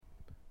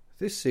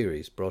This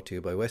series, brought to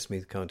you by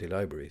Westmeath County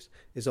Libraries,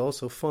 is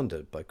also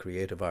funded by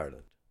Creative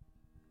Ireland.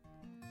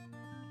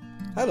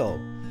 Hello,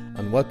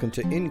 and welcome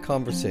to In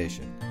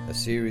Conversation, a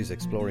series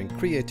exploring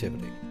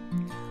creativity.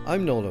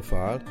 I'm Nolan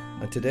Farrell,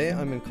 and today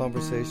I'm in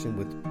conversation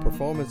with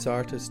performance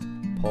artist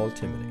Paul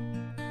Timoney.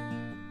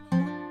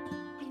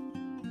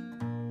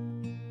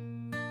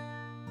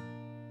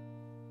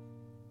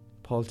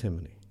 Paul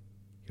Timoney,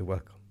 you're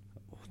welcome.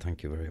 Oh,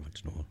 thank you very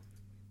much, Nolan.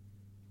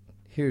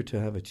 Here to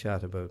have a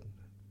chat about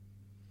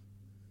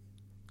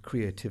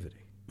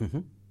creativity. Mm-hmm.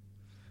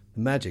 The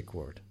magic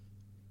word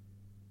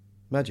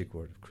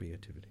of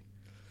creativity.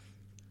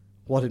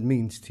 What it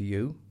means to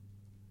you,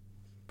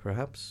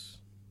 perhaps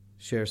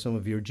share some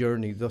of your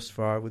journey thus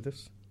far with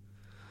us,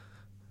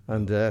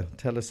 and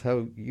tell us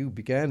how you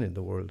began in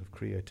the world of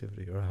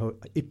creativity, or how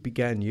it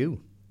began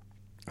you.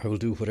 I will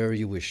do whatever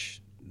you wish,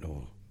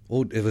 Nolan.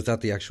 Oh, was that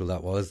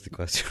the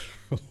question?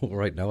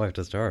 Right now I have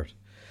to start.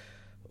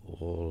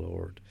 Oh,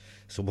 Lord.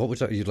 So what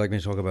would you'd like me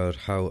to talk about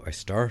how I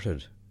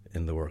started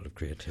in the world of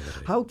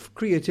creativity? How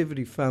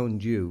creativity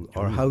found you,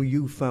 or how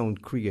you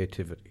found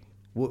creativity?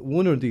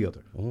 One or the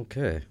other.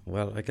 Okay.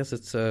 Well, I guess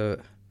it's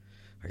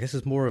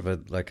more of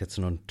it's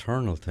an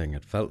internal thing.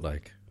 It felt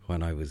like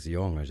when I was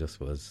young, I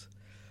just was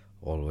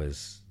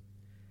always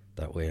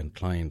that way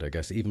inclined. I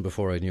guess even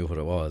before I knew what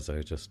it was,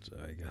 I guess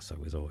I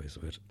was always a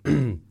bit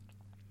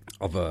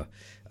of a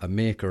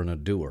maker and a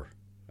doer,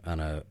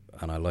 and I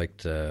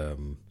liked.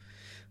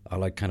 I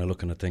like kind of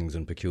looking at things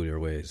in peculiar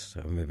ways.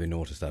 I maybe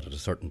noticed that at a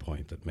certain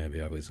point that maybe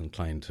I was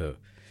inclined to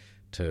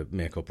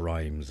make up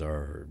rhymes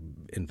or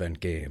invent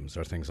games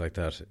or things like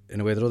that in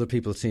a way that other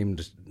people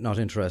seemed not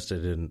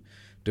interested in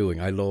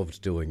doing. I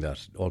loved doing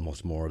that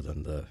almost more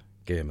than the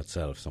game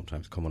itself,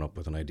 sometimes coming up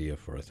with an idea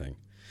for a thing.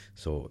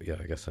 So, yeah,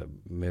 I guess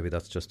maybe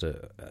that's just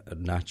a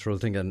natural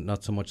thing and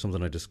not so much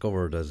something I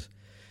discovered as,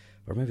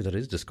 or maybe that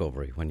is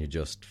discovery when you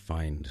just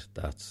find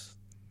that's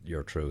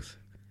your truth.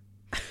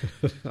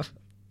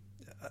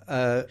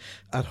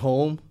 At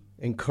home,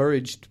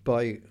 encouraged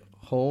by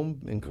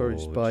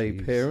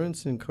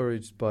parents,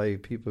 encouraged by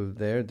people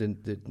there.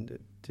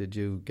 Did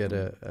you get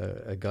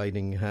a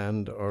guiding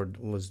hand, or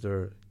was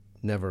there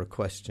never a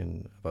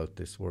question about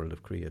this world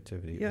of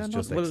creativity? Yeah,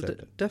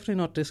 definitely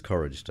not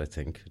discouraged. I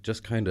think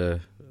just kind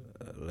of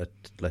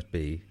let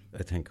be.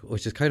 I think,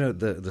 which is kind of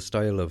the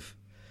style of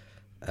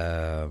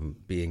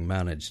being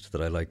managed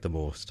that I like the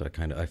most.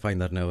 I find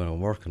that now when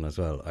I'm working as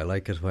well. I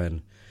like it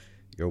when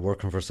you're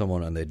working for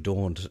someone and they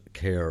don't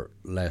care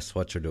less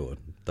what you're doing.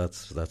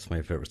 That's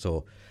my favourite.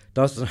 So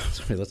that's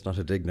not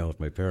a dig now at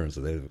my parents.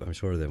 I'm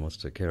sure they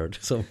must have cared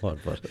somewhat,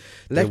 but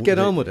get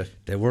on with it.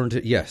 They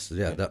weren't. Yes,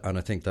 yeah, and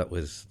I think that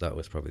was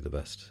probably the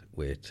best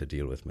way to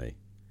deal with me.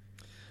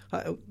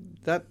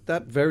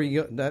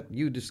 That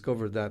you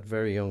discovered that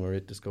very young, or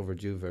it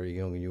discovered you very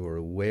young, and you were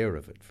aware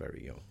of it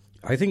very young.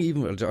 I think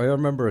I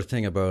remember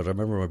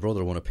my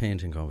brother won a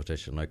painting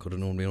competition. I could have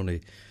known me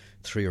only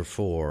 3 or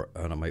 4,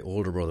 and my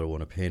older brother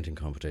won a painting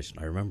competition.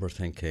 I remember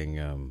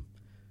thinking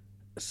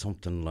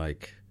something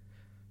like,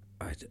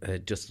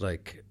 it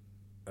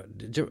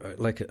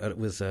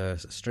was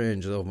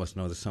strange. I almost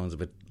know this sounds a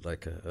bit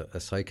like a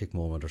psychic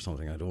moment or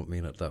something. I don't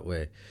mean it that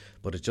way,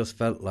 but it just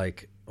felt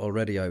like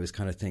already I was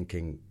kind of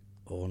thinking,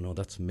 oh no,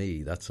 that's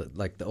me. That's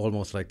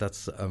almost like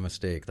that's a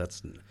mistake.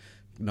 That's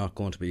not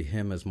going to be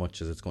him as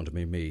much as it's going to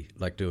be me,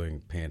 like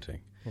doing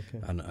painting. Okay.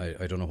 And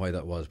I don't know why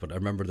that was, but I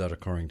remember that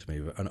occurring to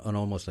me on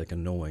almost like a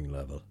knowing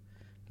level,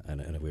 and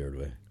in a weird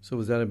way. So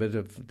was that a bit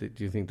of? Do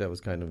you think that was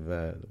kind of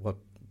what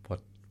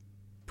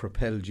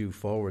propelled you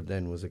forward?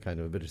 Then was it kind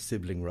of a bit of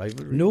sibling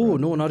rivalry? No,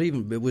 not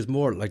even. It was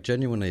more like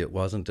genuinely. It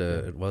wasn't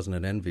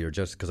an envy, or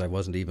just because I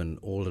wasn't even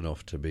old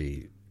enough to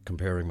be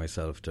comparing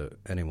myself to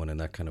anyone in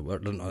that kind of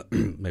world.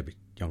 Maybe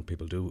young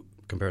people do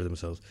compare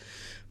themselves,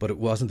 but it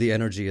wasn't the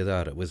energy of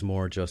that. It was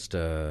more just.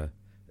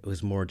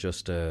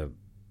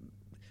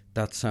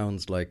 That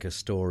sounds like a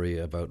story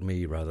about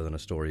me rather than a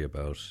story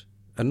about,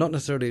 and not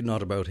necessarily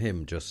not about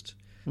him, just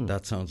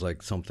that sounds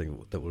like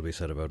something that will be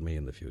said about me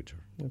in the future.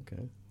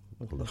 Okay.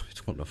 Although I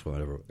don't know if I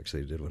ever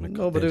actually did win a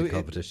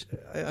competition.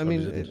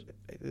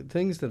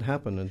 Things that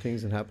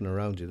happen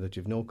around you that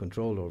you've no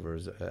control over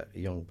as a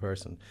young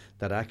person,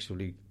 that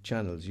actually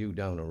channels you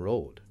down a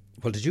road.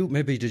 Well, did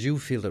you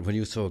feel that when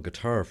you saw a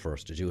guitar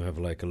first, did you have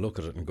like a look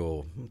at it and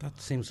go, that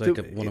seems like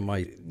one of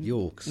my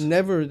yokes?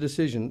 Never a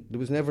decision. There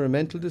was never a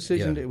mental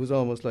decision. Yeah. It was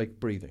almost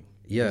like breathing.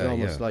 Yeah, it was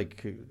almost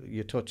like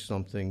you touch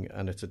something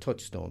and it's a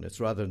touchstone.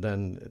 It's rather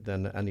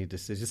than any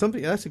decision.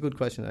 That's a good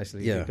question,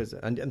 actually. Yeah. Because,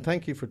 and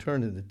thank you for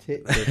turning the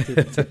tip.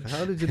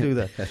 How did you do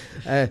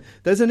that?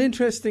 There's an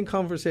interesting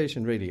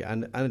conversation, really,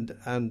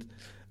 and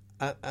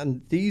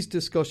these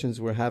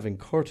discussions we're having,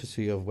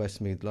 courtesy of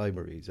Westmeath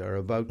Libraries, are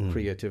about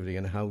creativity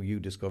and how you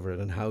discover it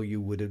and how you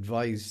would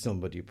advise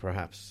somebody,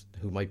 perhaps,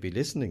 who might be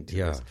listening to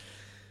this,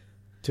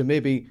 to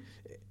maybe,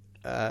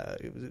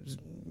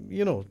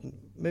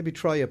 maybe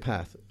try a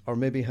path, or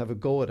maybe have a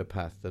go at a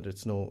path that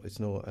it's no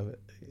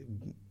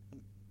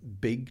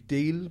big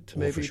deal to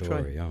maybe for sure,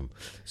 try? yeah.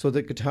 So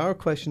the guitar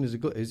question is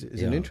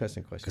Yeah. an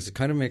interesting question. Because it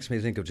kind of makes me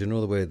think of, do you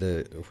know the way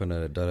when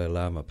a Dalai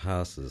Lama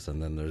passes,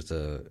 and then there's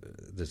a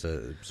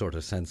sort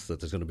of sense that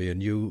there's going to be a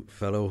new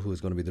fellow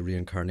who's going to be the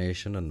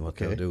reincarnation, and what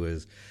they'll do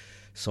is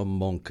some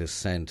monk is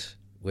sent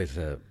with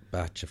a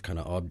batch of kind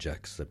of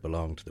objects that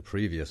belong to the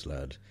previous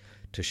lad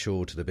to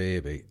show to the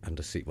baby and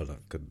to see, well, it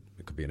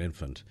could be an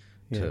infant,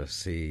 to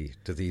see,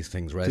 do these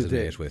things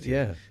resonate with you?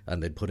 Yeah.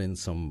 And they'd put in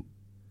some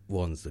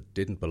ones that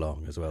didn't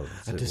belong as well.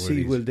 And to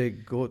see, will they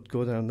go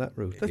down that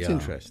route? That's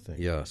interesting.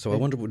 Yeah. So I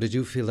wonder, did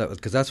you feel that?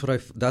 Because that's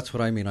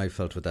what I mean. I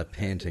felt with that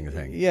painting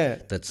thing. Yeah.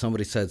 That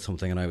somebody said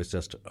something, and I was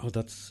just,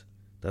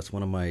 that's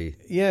one of my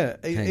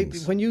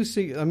things. When you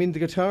see, I mean, the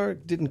guitar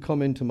didn't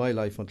come into my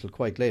life until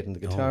quite late, and the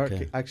guitar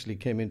actually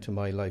came into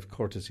my life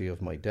courtesy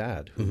of my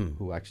dad,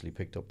 who actually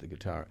picked up the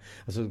guitar.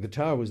 And so the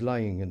guitar was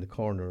lying in the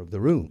corner of the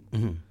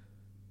room,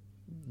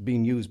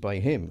 being used by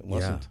him. It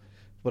wasn't.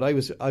 But I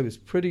was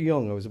pretty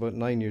young. I was about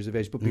 9 years of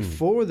age. But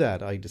before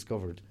that, I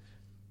discovered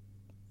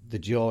the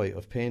joy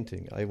of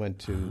painting. I went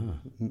to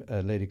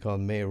a lady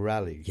called May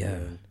Raleigh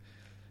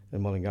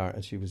in Mullingar,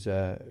 and she was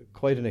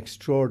quite an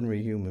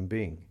extraordinary human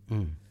being,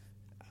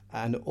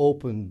 and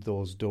opened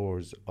those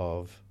doors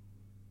of,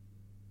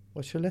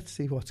 well, sure, let's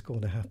see what's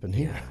going to happen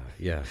here.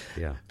 Yeah.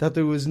 That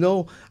there was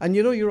no, and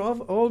you know, you're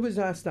always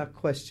asked that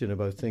question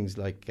about things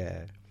like,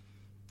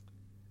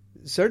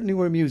 certainly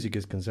where music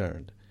is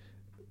concerned,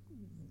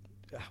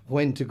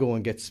 when to go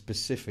and get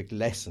specific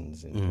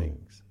lessons in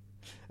things.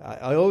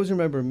 I always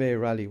remember May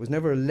Raleigh. It was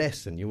never a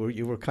lesson. You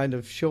were kind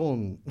of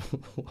shown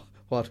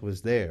what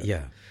was there.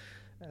 Yeah.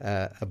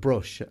 A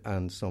brush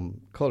and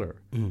some colour.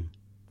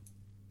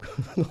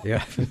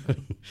 Yeah.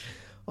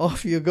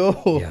 Off you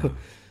go.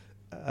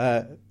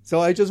 Yeah.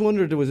 So I just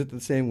wondered, was it the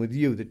same with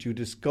you, that you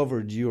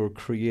discovered your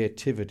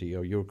creativity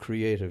or your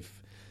creative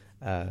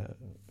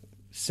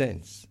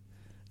sense?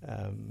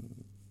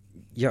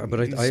 Yeah, but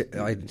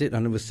I did,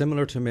 and it was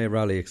similar to May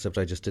Raleigh, except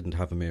I just didn't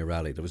have a May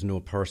Raleigh. There was no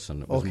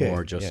person. It was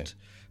more just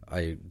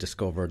I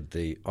discovered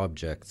the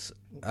objects.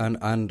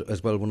 And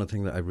as well, one of the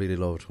things that I really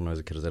loved when I was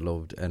a kid is I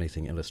loved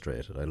anything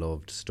illustrated. I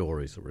loved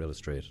stories that were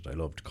illustrated. I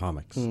loved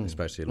comics,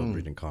 especially I loved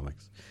reading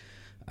comics.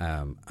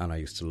 And I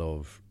used to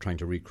love trying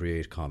to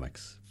recreate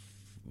comics.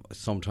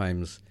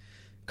 Sometimes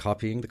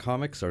copying the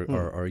comics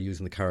or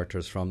using the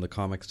characters from the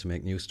comics to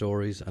make new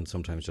stories, and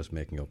sometimes just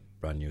making up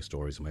brand new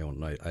stories of my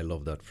own. And I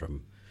love that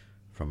from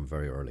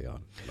very early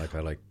on. Like I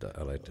liked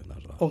doing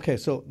that a lot. Okay,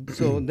 so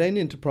then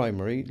into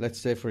primary, let's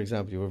say for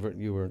example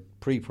you were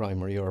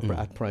pre-primary or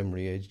at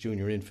primary age,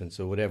 junior infants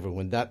or whatever,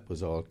 when that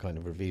was all kind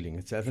of revealing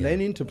itself, and then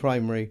into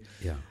primary.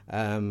 Yeah.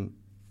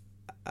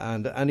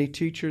 And any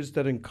teachers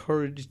that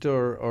encouraged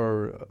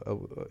or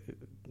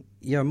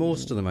yeah,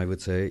 most of them, I would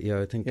say.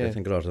 Yeah, I think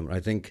a lot of them.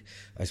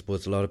 I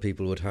suppose a lot of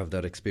people would have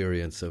that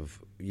experience of,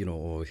 you know,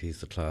 oh,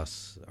 he's the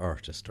class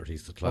artist or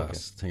he's the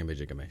class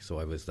thingamajigamy. So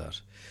I was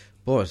that.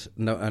 But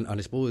now, and I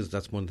suppose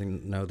that's one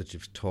thing now that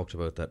you've talked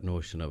about that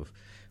notion of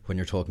when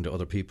you're talking to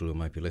other people who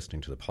might be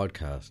listening to the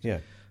podcast.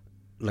 Yeah.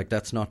 Like,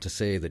 that's not to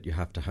say that you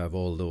have to have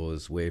all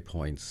those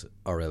waypoints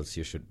or else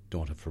you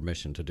don't have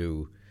permission to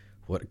do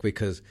what,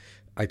 because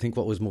I think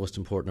what was most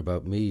important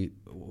about me,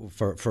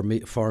 for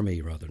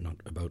me rather, not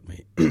about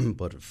me,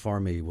 but for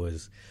me,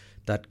 was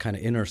that kind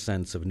of inner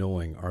sense of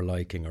knowing or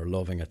liking or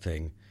loving a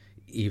thing,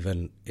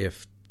 even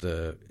if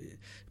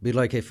be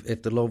like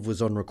if the love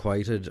was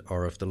unrequited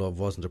or if the love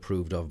wasn't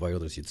approved of by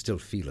others, you'd still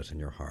feel it in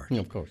your heart.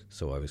 Yeah, of course.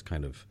 So I was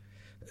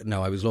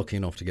I was lucky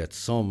enough to get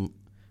some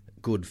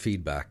good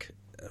feedback,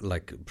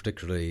 like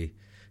particularly,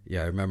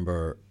 I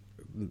remember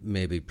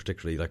maybe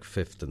particularly like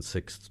 5th and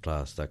 6th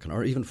class,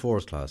 or even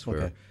 4th class,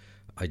 where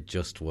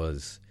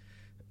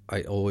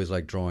I always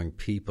liked drawing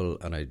people,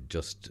 and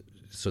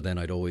so then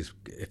I'd always,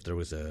 if there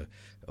was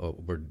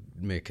we're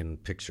making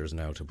pictures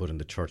now to put in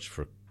the church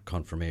for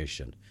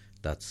confirmation,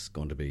 that's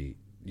going to be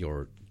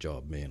your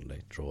job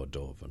mainly. Draw a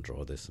dove and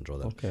draw this and draw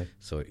that. Okay.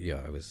 So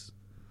I was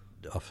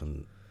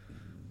often,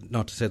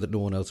 not to say that no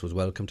one else was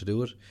welcome to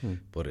do it,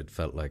 but it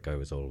felt like I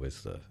was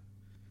always the...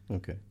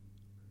 Okay.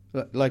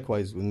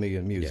 Likewise with me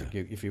in music,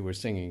 if you were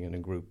singing in a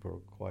group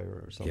or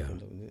choir or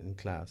something in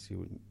class,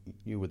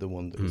 you were the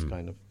one that was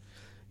kind of...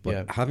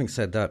 But having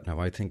said that, now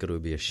I think it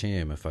would be a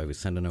shame if I was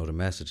sending out a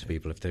message to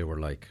people if they were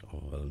like,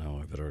 oh, well, now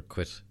I better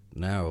quit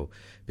now,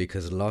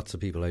 because lots of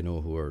people I know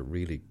who are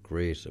really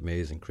great,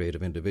 amazing,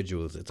 creative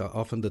individuals, it's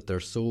often that they're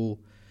so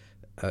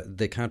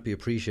they can't be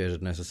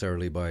appreciated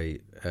necessarily by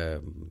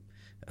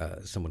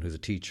someone who's a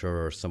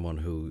teacher or someone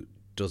who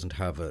doesn't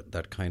have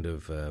that kind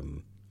of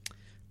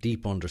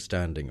deep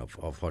understanding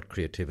of what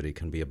creativity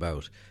can be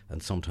about,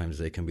 and sometimes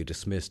they can be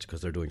dismissed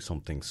because they're doing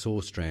something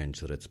so strange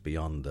that it's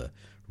beyond the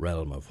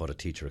realm of what a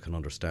teacher can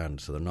understand,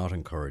 so they're not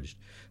encouraged.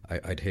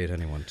 I'd hate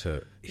anyone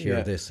to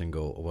hear this and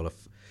go, well,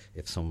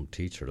 if some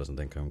teacher doesn't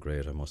think I'm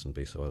great, I mustn't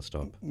be, so I'll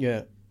stop.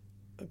 Yeah.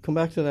 Come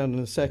back to that in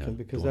a second,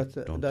 because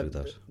don't do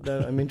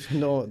that. I mean,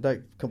 no,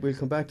 we'll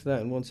come back to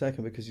that in one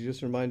second, because you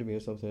just reminded me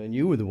of something, and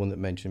you were the one that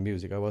mentioned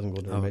music. I wasn't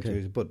going to mention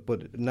music,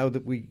 but now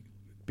that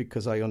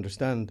because I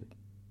understand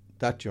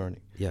that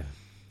journey. Yeah.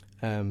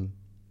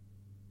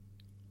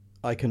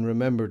 I can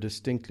remember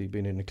distinctly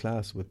being in a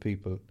class with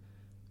people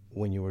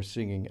when you were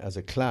singing as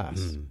a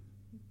class,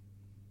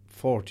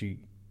 40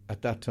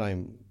 at that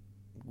time,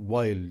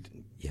 wild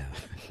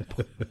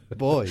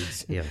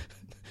boys. Yeah.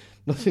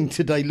 Nothing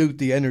to dilute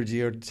the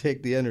energy or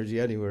take the energy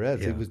anywhere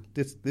else. Yeah. It was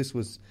this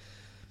was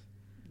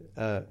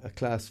a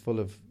class full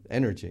of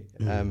energy,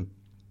 and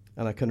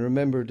I can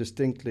remember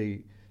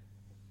distinctly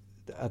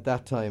at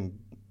that time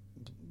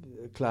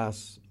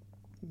class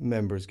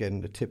members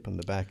getting the tip on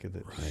the back of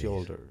the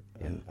shoulder,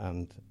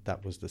 and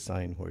that was the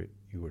sign where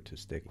you were to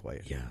stay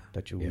quiet. Yeah.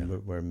 That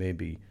you were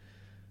maybe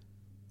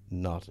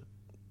not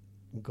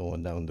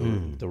going down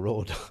the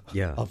road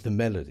of the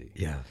melody.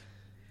 Yeah.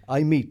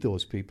 I meet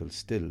those people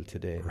still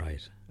today,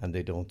 Right. and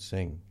they don't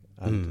sing,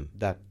 and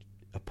that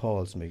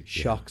appalls me,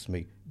 shocks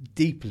me,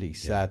 deeply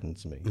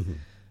saddens me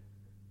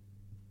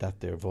that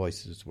their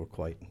voices were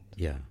quietened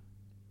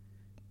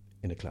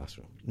in a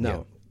classroom.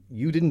 Now,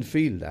 you didn't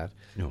feel that,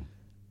 No.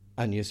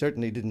 and you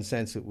certainly didn't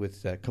sense it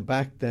with, come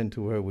back then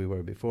to where we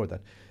were before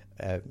that.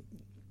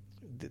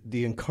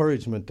 The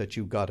encouragement that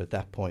you got at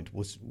that point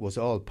was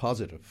all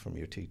positive from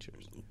your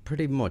teachers.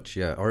 Pretty much,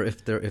 yeah. Or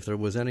if there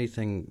was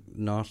anything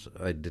not,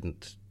 it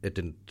didn't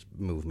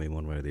move me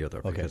one way or the other.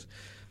 Okay. Because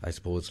I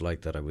suppose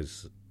like that I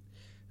was.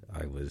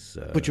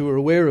 But you were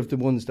aware of the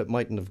ones that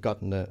mightn't have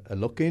gotten a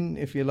look in,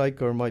 if you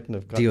like, or mightn't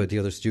have gotten the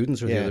other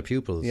students or the other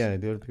pupils. Yeah,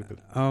 the other people.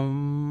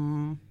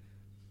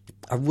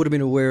 I would have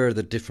been aware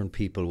that different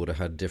people would have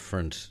had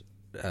different.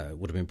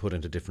 Would have been put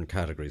into different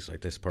categories.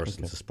 Like this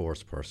person's a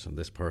sports person.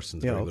 This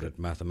person's very good at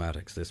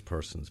mathematics. This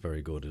person's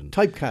very good in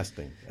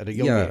typecasting at a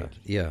young age.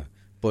 Yeah.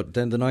 But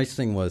then the nice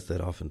thing was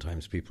that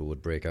oftentimes people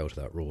would break out of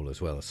that role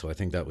as well. So I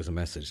think that was a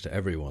message to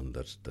everyone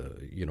that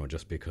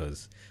just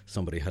because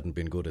somebody hadn't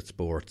been good at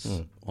sports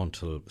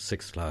until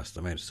sixth class,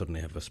 they might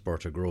suddenly have a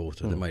spurt of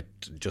growth, or they might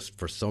just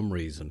for some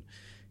reason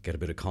get a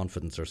bit of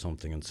confidence or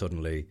something, and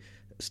suddenly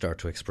start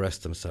to express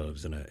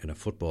themselves in a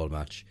football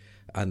match.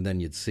 And then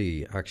you'd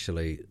see,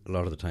 actually, a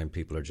lot of the time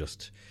people are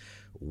just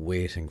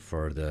waiting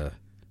for the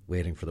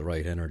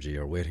right energy,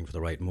 or waiting for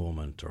the right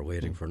moment, or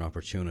waiting for an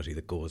opportunity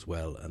that goes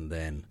well, and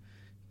then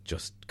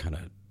just kind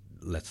of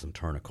lets them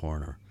turn a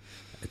corner.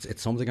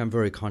 It's something I'm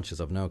very conscious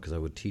of now, because I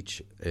would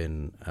teach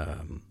in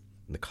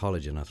the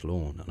college in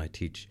Athlone, and I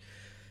teach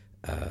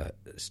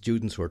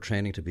students who are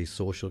training to be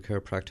social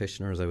care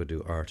practitioners. I would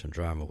do art and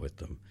drama with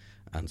them.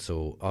 And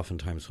so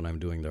oftentimes when I'm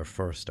doing their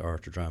first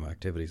art or drama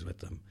activities with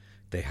them,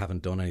 they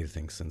haven't done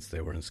anything since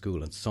they were in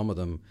school, and some of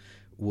them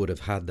would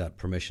have had that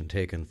permission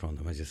taken from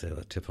them, as you say,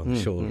 that tip on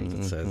the shoulder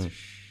that says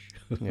shh.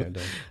 Yeah, it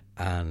does.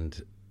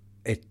 And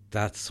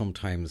that's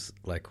sometimes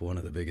like one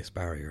of the biggest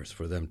barriers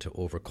for them to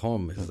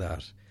overcome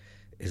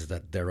is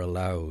that they're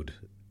allowed,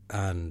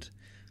 and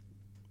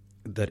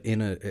that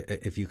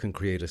if you can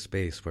create a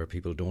space where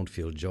people don't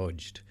feel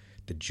judged,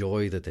 the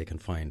joy that they can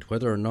find,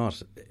 whether or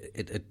not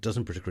it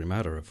doesn't particularly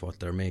matter if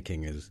what they're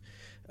making is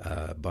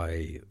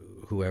by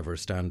whoever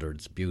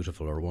standards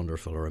beautiful or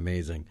wonderful or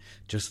amazing,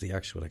 just the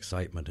actual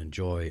excitement and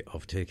joy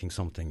of taking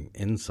something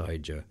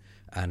inside you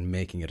and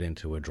making it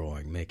into a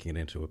drawing, making it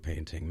into a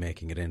painting,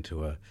 making it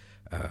into a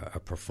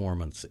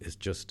performance is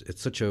just,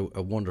 it's such a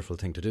wonderful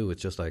thing to do.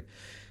 It's just like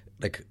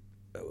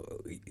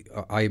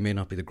I may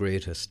not be the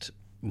greatest,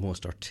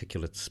 most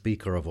articulate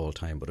speaker of all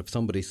time, but if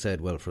somebody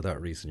said, well, for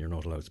that reason you're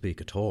not allowed to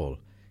speak at all,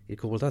 you'd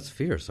go, well, that's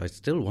fierce. I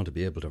still want to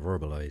be able to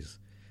verbalise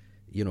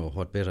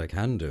what bit I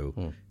can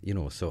do,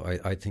 so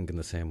I think in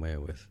the same way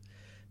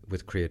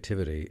with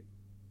creativity,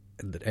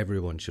 that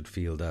everyone should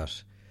feel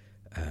that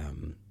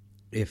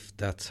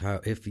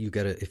if you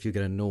get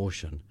a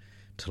notion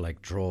to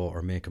like draw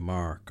or make a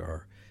mark,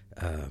 or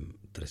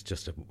that it's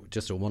just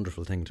a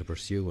wonderful thing to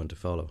pursue and to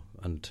follow,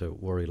 and to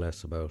worry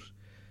less about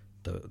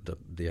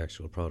the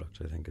actual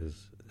product, I think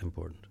is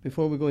important.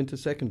 Before we go into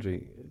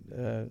secondary,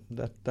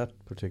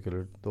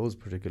 those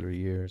particular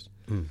years,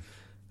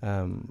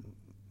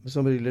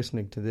 somebody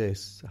listening to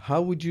this,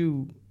 how would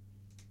you,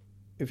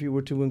 if you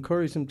were to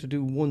encourage them to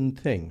do one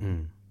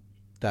thing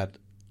that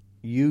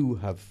you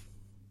have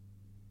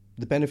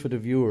the benefit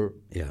of your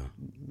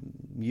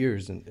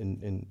years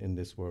in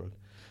this world,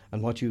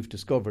 and what you've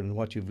discovered and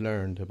what you've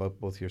learned about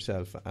both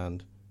yourself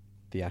and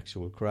the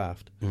actual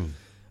craft,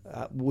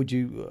 would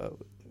you?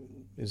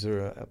 Is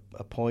there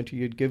a pointer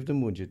you'd give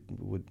them?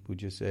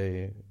 Would you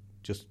say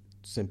just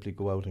simply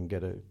go out and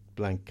get a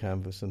blank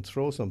canvas and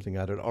throw something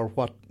at it, or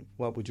what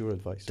would your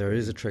advice be? There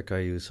is a trick I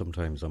use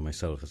sometimes on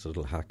myself. It's a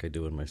little hack I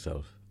do on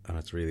myself, and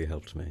it's really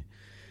helped me.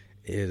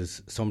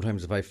 Is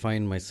sometimes if I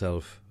find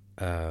myself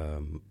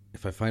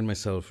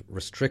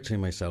restricting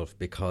myself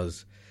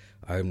because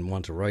I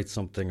want to write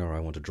something or I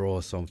want to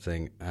draw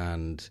something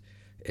and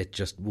it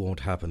just won't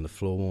happen, the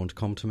flow won't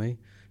come to me,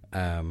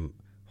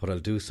 what I'll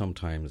do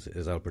sometimes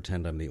is I'll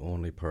pretend I'm the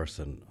only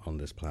person on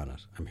this planet.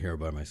 I'm here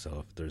by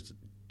myself.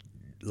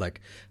 And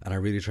I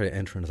really try to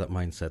enter into that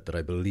mindset that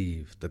I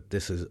believe that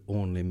this is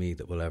only me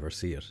that will ever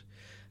see it.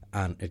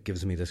 And it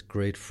gives me this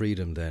great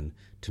freedom then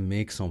to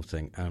make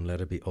something and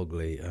let it be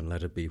ugly and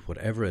let it be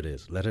whatever it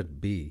is. Let it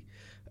be.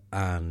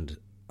 and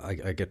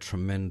I get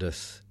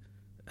tremendous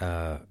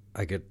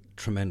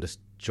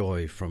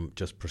joy from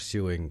just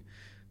pursuing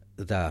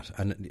that.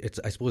 And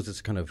I suppose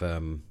it's kind of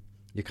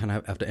you kind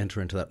of have to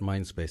enter into that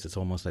mind space. It's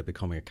almost like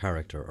becoming a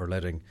character, or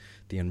letting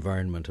the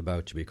environment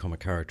about you become a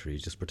character. You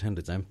just pretend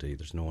it's empty.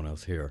 There's no one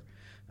else here,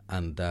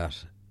 and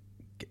that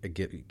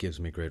gives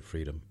me great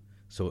freedom.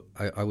 So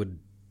I would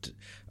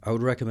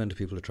recommend to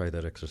people to try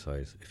that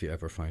exercise if you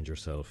ever find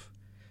yourself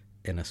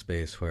in a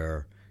space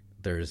where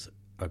there's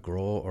a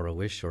grow or a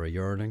wish or a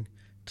yearning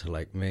to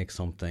like make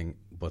something,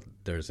 but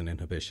there's an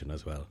inhibition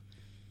as well.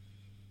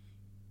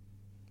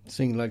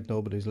 Sing like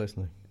nobody's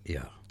listening.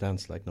 Yeah.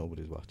 Dance like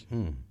nobody's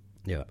watching.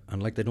 Yeah,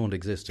 and like they don't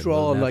exist.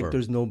 Draw like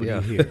there's nobody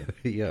here.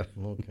 Yeah.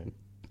 Okay.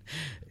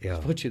 Yeah.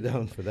 Put you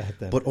down for that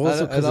then. But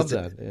also, I love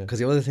that. Because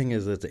the other thing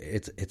is that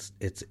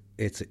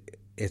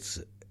it's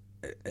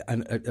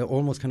and I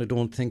almost kind of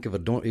don't think of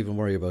it. Don't even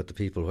worry about the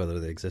people, whether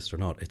they exist or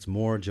not. It's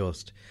more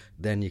just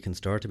then you can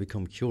start to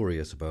become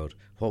curious about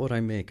what would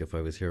I make if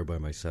I was here by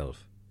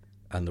myself,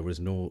 and there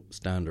was no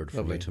standard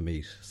for me to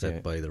meet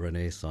set by the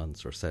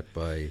Renaissance or set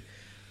by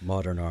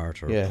modern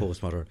art or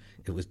postmodern.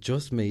 It was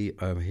just me.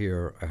 I'm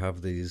here. I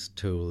have these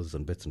tools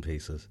and bits and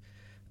pieces,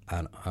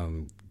 and I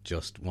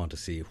just want to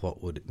see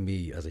what would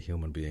me as a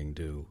human being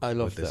do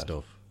with this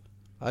stuff.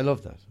 I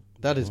love that.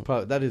 That is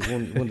that is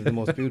one of the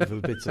most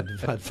beautiful bits of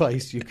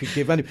advice you could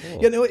give.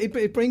 You know,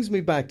 it brings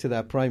me back to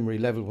that primary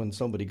level when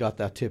somebody got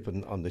that tip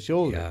on the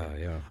shoulder. Yeah,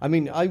 yeah. I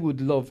mean, I would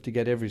love to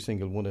get every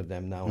single one of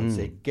them now and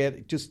say,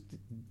 just.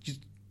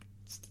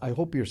 I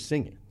hope you're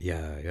singing.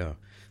 Yeah, yeah.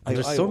 And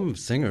there's some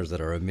singers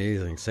that are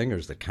amazing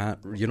singers that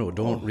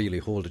don't really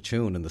hold a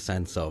tune in the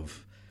sense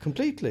of...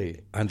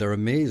 Completely. And they're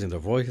amazing. Their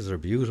voices are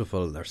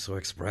beautiful. They're so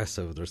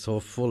expressive. They're so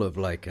full of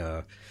like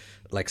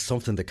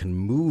something that can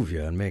move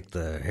you and make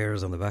the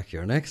hairs on the back of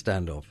your neck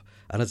stand up.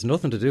 And it's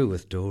nothing to do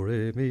with do,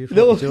 re, mi, fa.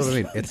 No. Do you know what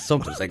I mean? It's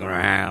something like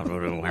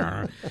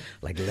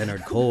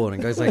Leonard Cohen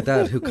and guys like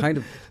that who kind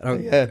of...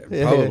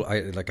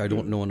 I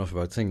don't know enough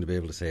about singing to be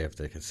able to say if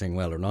they can sing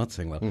well or not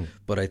sing well.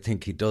 But I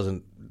think he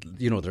doesn't...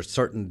 there's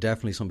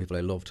definitely some people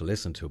I love to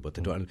listen to, but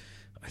they don't...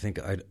 I think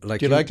I like.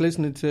 Do you like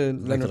listening to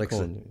Leonard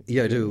Cohen?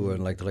 Yeah, I do,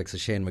 and like the likes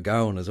of Shane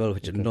MacGowan as well,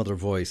 which is another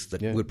voice that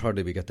would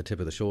probably get the tip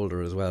of the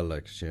shoulder as well.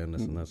 Like Shane,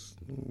 listen, that's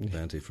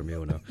plenty from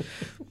you now.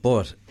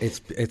 But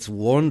it's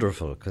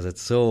wonderful because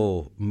it's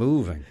so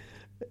moving.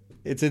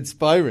 It's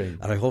inspiring,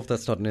 and I hope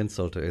that's not an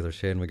insult to either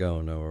Shane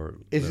MacGowan or.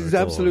 It is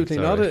absolutely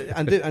not.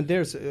 And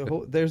there's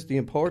the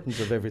importance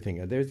of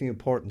everything, and there's the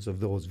importance of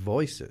those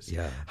voices.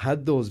 Yeah.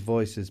 Had those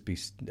voices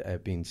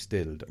been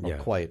stilled or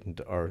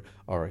quietened or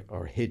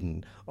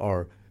hidden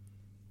or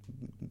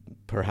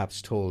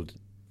perhaps told,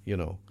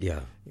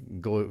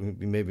 go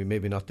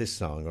maybe not this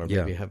song or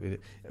maybe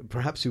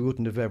perhaps you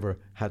wouldn't have ever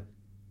had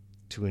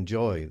to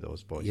enjoy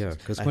those voices. Yeah,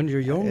 because when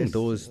you're young,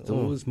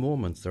 those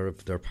moments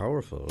they're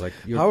powerful. Like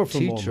your powerful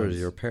teachers, moments.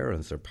 Your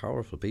parents are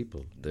powerful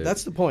people.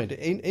 That's the point.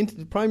 Into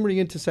the primary,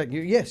 into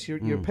secondary. Yes,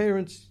 your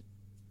parents,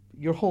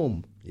 your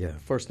home. Yeah.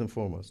 First and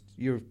foremost,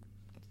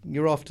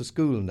 you're off to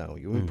school now.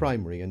 You're in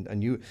primary,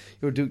 and you're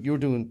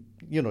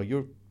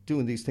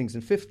doing these things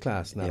in fifth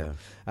class now,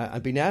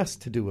 and being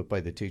asked to do it by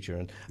the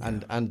teacher,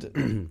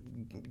 and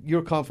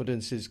your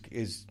confidence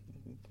is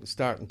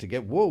starting to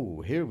get,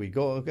 whoa, here we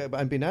go. Okay,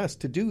 I'm being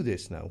asked to do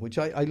this now, which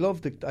I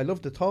love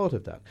the thought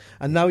of that.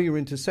 And now you're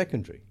into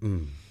secondary,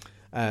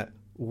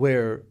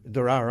 where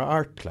there are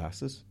art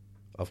classes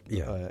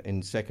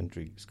in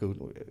secondary school.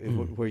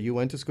 Where you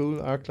went to school,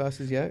 art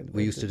classes,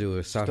 we used to do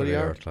a Saturday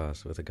art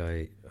class with a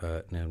guy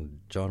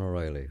named John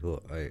O'Reilly, who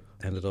I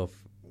ended up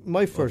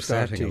my first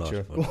art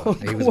teacher.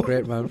 He was a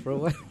great man for a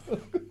while.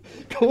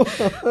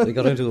 We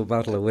got into a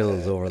battle of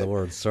wills over the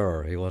word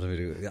sir. He wanted me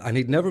to, and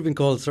he'd never been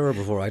called sir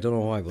before. I don't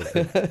know why, but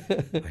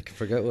I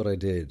forget what I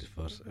did.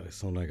 But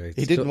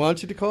he didn't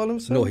want you to call him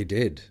sir. No, he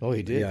did. Oh,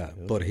 he did. Yeah,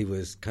 but he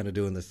was kind of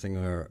doing this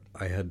thing where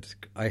I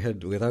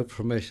had without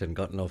permission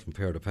gotten off and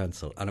pared a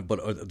pencil,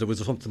 but there was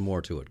something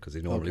more to it because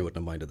he normally wouldn't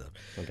have minded that.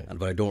 Okay.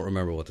 But I don't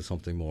remember what the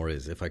something more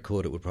is. If I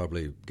could, it would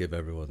probably give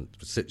everyone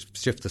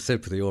shift the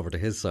sympathy over to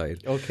his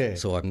side. Okay.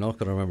 So I'm not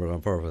going to remember it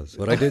on purpose.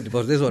 But I did.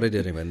 But this is what I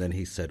did anyway. And then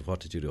he said, "What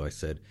did you do?" I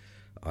said,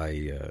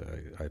 I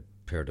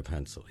pared a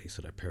pencil. He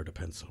said, "I pared a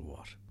pencil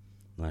what?"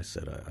 And I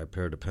said, I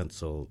pared a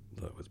pencil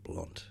that was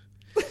blunt.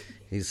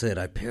 He said,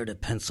 "I pared a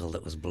pencil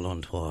that was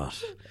blunt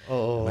what?"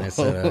 Oh. And I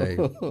said, "I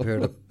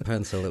pared a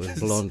pencil that was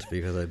blunt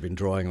because I'd been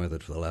drawing with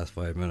it for the last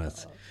 5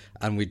 minutes."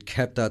 And we'd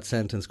kept that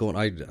sentence going.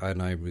 I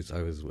was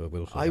a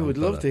willful. I would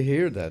love to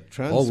hear that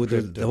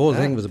transcript. The whole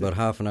thing was about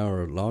half an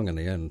hour long in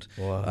the end.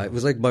 Wow. It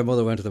was like my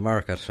mother went to the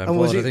market. And I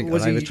was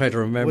trying to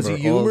remember was he all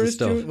the humorous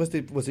stuff. Was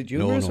it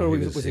humorous or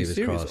was he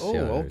serious? Cross,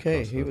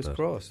 okay, he was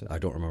cross. I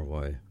don't remember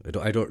why.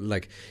 I don't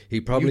like.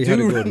 He probably had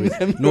a good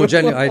reason. No,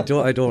 genuinely,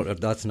 I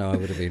don't. That's now. I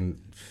would have been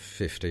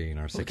 15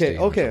 or 16.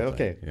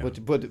 Okay. Yeah.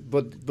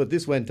 But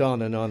this went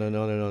on and on and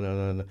on and on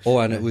and on. Oh,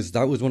 and that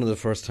was one of the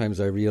first times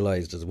I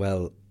realised as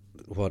well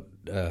what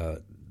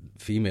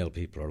female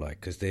people are like,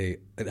 because they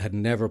had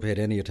never paid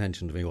any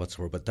attention to me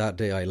whatsoever. But that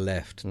day I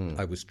left,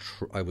 I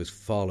was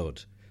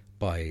followed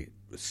by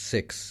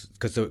 6,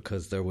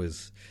 because there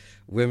was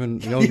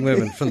young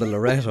women from the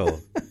Loreto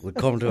would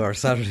come to our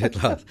Saturday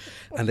class,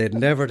 and they'd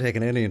never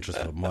taken any interest.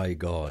 But my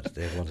God,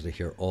 they wanted to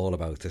hear all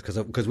about this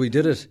because we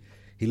did it.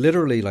 He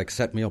literally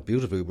set me up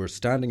beautifully. We were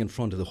standing in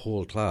front of the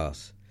whole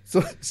class.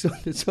 So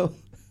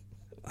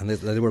and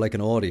they were like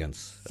an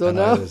audience. So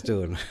now, I was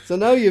doing. So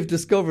now you've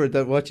discovered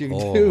that what you do.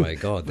 Oh my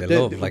God, they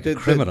love like a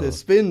criminal. The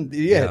spin,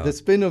 the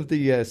spin of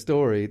the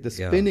story, the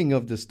spinning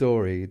of the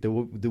story, the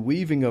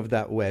weaving of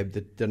that web,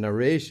 the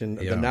narration,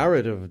 the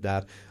narrative of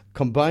that,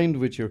 combined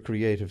with your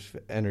creative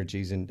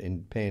energies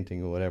in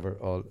painting or whatever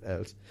all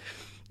else,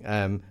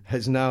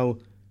 has now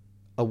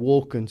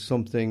awoken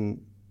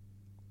something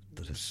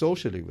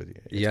socially with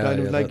you. It's kind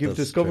of like you've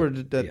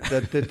discovered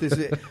that this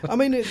is, I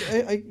mean,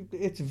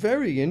 it's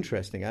very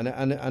interesting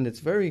and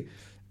it's very,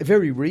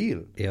 very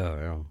real.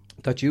 Yeah.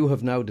 That you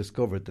have now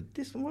discovered that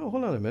this. Well,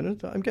 hold on a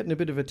minute. I'm getting a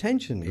bit of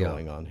attention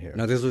going on here.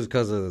 Now, this was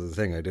because of the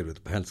thing I did with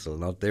the pencil.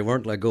 They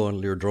weren't like going,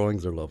 your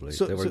drawings are lovely.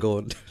 They were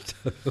going.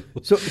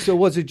 So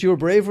was it your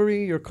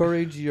bravery, your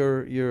courage,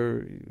 your?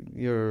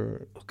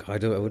 I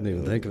wouldn't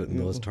even think of it in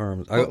those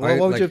terms. What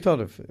would you have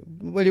thought of?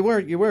 Well,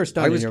 you were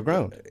standing your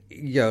ground.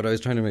 Yeah, but I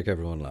was trying to make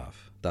everyone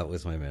laugh. That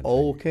was my main.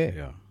 Okay. Thing.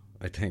 Yeah,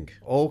 I think.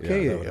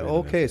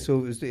 Okay.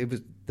 So it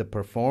was the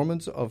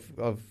performance of.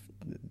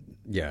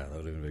 Yeah, that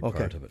would have been a big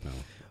part of it now.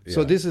 Yeah.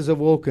 So this has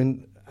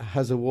awoken.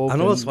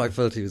 And also I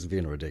felt he was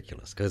being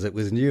ridiculous because it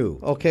was new.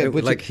 Okay,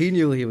 but he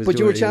knew he was. But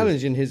you were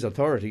challenging his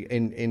authority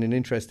in an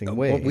interesting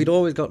way. We'd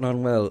always gotten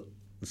on well.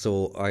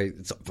 So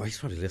he's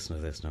probably listening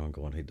to this now and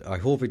going, I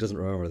hope he doesn't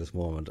remember this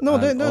moment. No,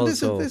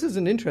 this is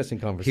an interesting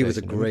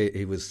conversation.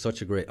 He was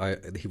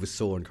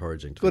so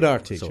encouraging. Good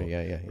art teacher,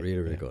 Really,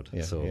 really good.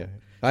 Yeah.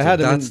 I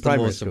had him in primary school. That's the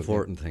most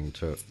important thing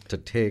to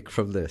take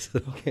from this.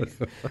 Okay.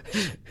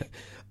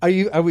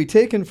 Are we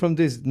taken from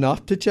this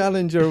not to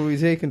challenge, or are we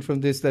taken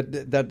from this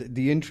that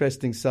the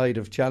interesting side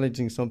of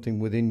challenging something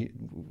within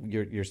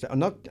your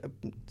not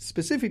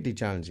specifically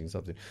challenging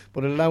something,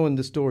 but allowing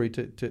the story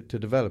to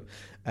develop,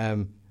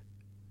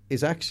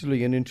 is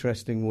actually an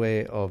interesting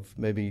way of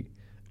maybe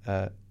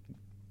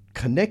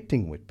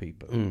connecting with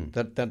people.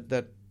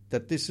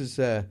 That this is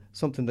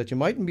something that you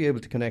mightn't be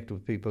able to connect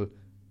with people,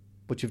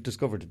 but you've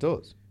discovered it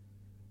does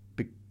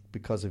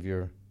because of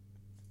your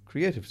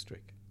creative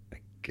streak.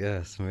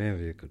 Guess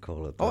maybe you could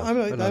call it that.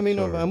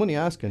 I'm only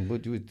asking.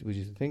 Would you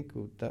think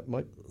that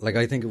might?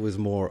 I think it was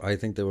more. I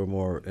think they were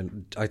more.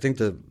 I think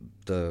the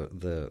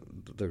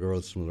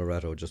girls from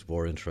Loreto just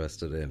were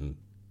interested in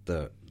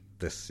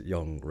this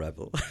young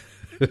rebel.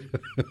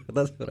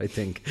 That's what I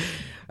think.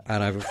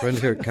 And I have a friend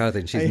here,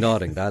 Kathy, and she's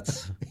nodding.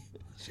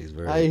 She's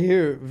very. I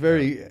hear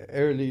very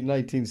early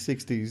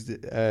 1960s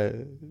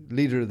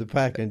Leader of the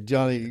Pack and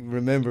Johnny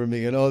Remember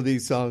Me and all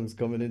these songs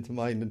coming into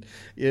mind, and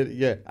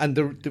and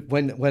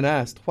when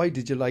asked why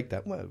did you like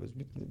that, well,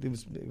 it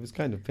was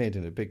kind of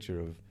painting a picture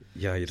of.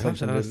 Yeah, you'd have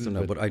to ask them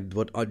now, but I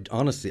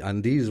honestly,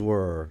 and these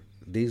were.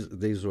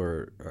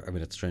 I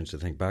mean, it's strange to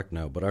think back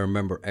now, but I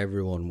remember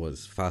everyone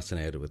was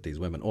fascinated with these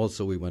women.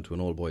 Also, we went to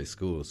an all-boys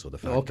school, so the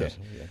fact that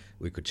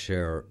we could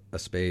share a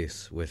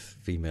space with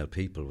female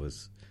people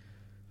was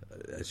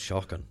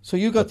shocking. So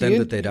you got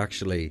that they'd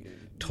actually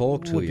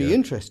talk to you. Would be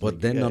interesting.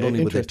 But then not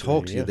only would they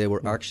talk to you, they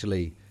were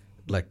actually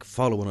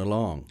following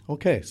along.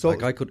 Okay, so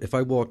I could, if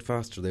I walked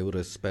faster, they would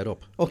have sped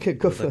up. Okay,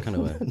 good. That kind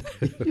of way.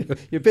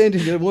 You're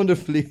painting a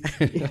wonderfully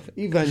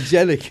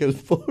evangelical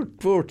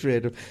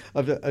portrait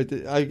of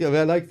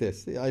I like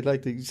this. I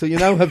like the. So you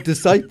now have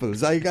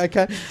disciples. I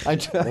can't.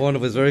 One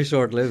was very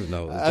short-lived.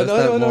 No,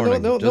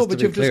 no. But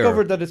you've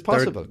discovered that it's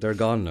possible. They're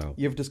gone now.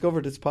 You've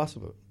discovered it's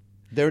possible.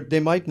 They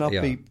might not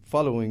be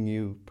following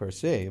you per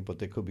se, but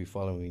they could be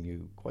following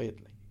you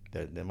quietly.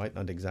 They might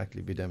not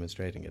exactly be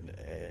demonstrating it.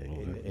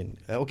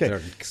 Okay,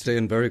 they're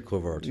staying very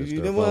covert.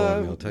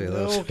 I'll tell you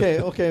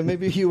that. Okay,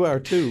 maybe you are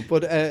too.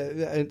 But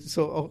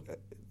so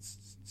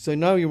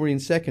now you were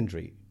in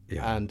secondary,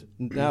 and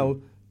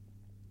now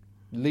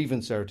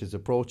Leaving Cert is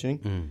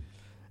approaching.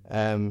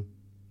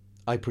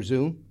 I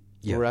presume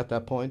we're at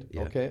that point.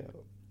 Yeah. Okay.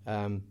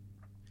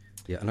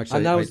 Yeah, and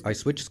actually, I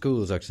switched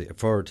schools actually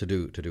to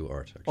do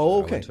art. Actually.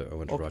 Oh, okay. I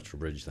went to Rochford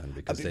Bridge then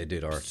because they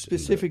did art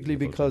specifically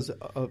because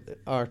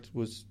art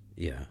was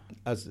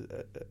as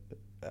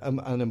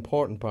an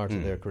important part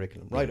of their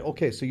curriculum, right? Yeah.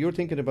 Okay, so you're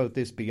thinking about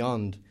this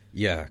beyond.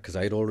 Yeah, because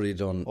I had already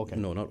done. Okay.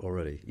 No, not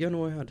already. Yeah,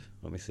 no, I had.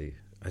 Let me see.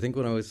 I think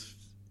when I was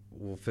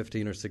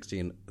 15 or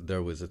 16,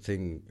 there was a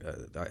thing.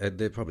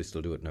 They probably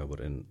still do it now,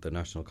 but in the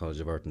National College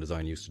of Art and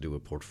Design used to do a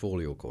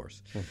portfolio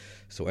course.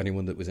 So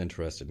anyone that was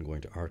interested in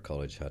going to art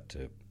college had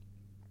to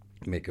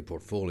make a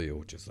portfolio,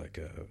 which is like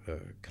a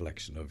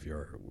collection of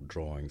your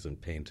drawings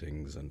and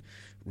paintings and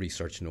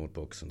research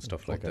notebooks and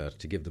stuff like that,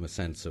 to give them a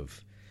sense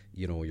of,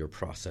 your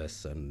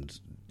process and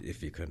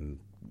if you can,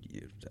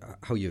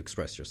 how you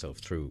express yourself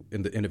through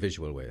in a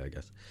visual way, I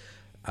guess.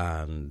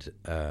 And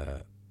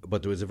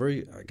but there was a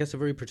very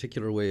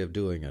particular way of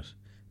doing it,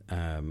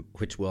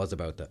 which was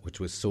about that,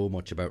 which was so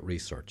much about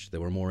research. They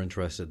were more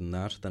interested in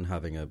that than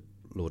having a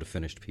load of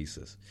finished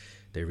pieces.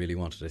 They really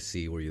wanted to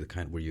see, were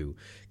you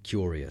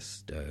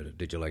curious?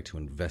 Did you like to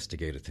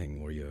investigate a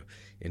thing? Were you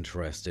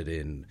interested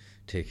in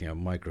taking a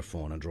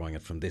microphone and drawing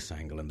it from this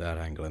angle and that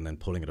angle, and then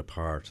pulling it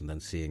apart and then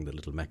seeing the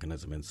little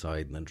mechanism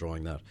inside and then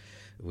drawing that?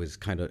 It was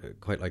kind of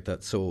quite like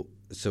that. So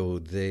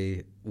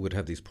they would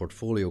have these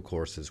portfolio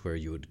courses where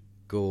you would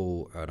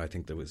go, and I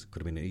think could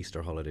have been an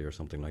Easter holiday or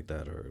something like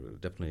that, or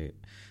definitely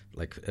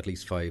like at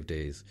least 5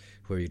 days,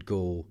 where you'd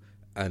go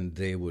and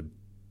they would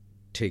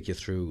take you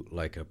through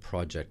like a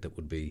project that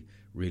would be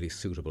really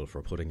suitable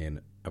for putting in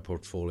a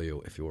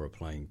portfolio if you were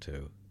applying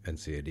to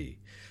NCAD.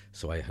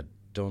 So I had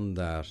done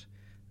that,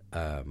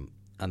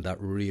 and that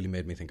really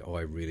made me think,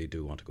 I really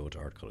do want to go to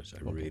art college. I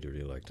really,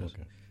 really liked it.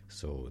 Okay.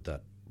 So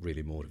that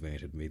really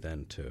motivated me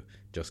then to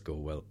just go,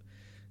 well,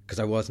 because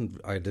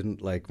I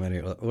didn't like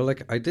many,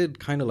 I did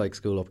kind of like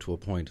school up to a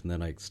point, and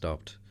then I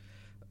stopped,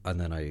 and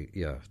then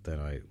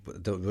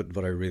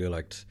but I really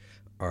liked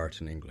art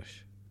and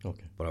English.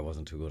 Okay. But I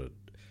wasn't too good at.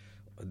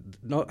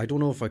 No, I don't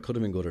know if I could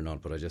have been good or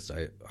not, but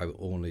I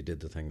only did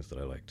the things that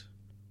I liked.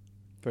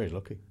 Very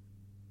lucky.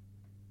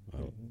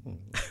 Well.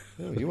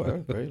 Yeah, you are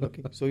very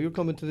lucky. So you're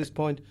coming to this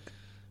point,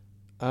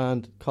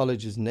 and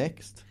college is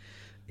next.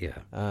 Yeah.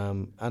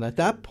 And at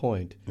that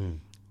point,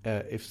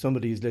 if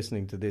somebody is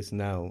listening to this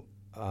now,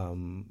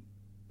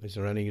 is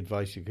there any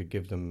advice you could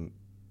give them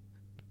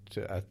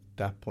at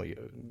that point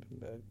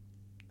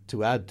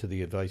to add to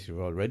the advice you've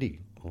already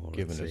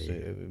given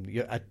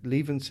us? At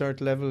leaving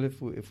cert level,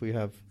 if we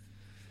have.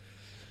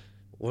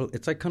 Well,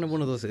 it's like kind of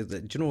one of those.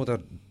 Do you know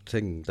that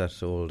thing,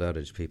 that old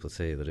adage people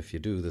say, that if you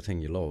do the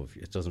thing you love,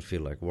 it doesn't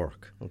feel like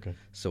work? Okay.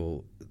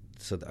 So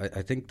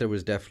I think there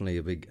was definitely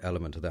a big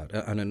element of that,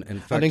 and in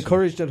fact, and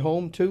encouraged at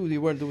home too.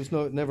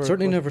 Never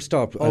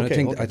stopped.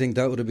 Okay, and I think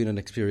that would have been an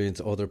experience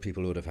other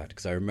people would have had,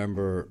 because I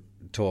remember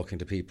talking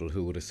to people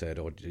who would have said,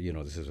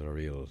 this is a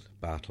real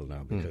battle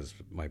now, because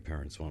my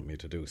parents want me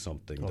to do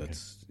something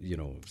that's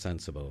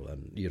sensible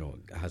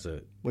and has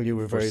a you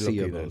were very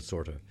lucky then.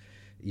 Sort of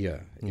yeah.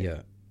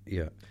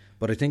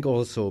 But I think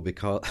also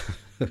because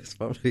it's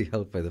probably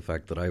helped by the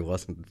fact that I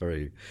wasn't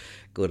very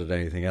good at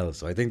anything else.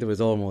 So I think there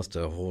was almost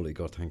a holy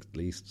God, thank at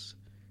least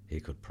he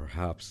could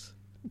perhaps,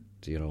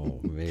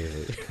 maybe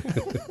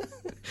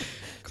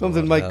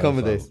something might come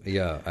of this.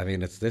 Yeah, I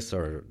mean, it's this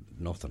or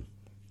nothing.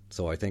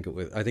 So I think it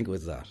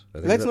was that.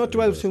 Let's not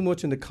dwell too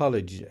much in the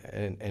college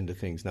end of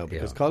things now,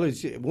 because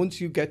college,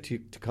 once you get to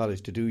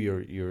college to do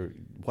your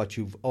what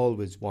you've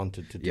always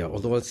wanted to do. Yeah,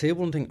 although I'll say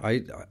one thing,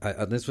 I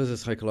and this was a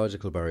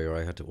psychological barrier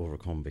I had to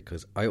overcome,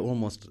 because I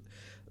almost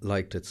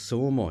liked it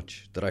so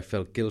much that I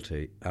felt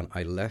guilty, and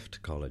I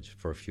left college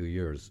for a few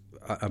years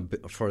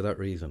for that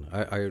reason.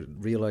 I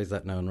realise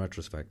that now in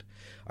retrospect.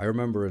 I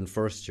remember in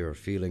first year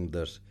feeling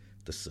that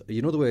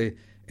the way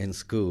in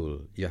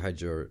school you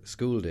had your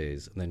school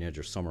days and then you had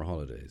your summer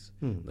holidays.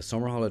 The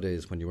summer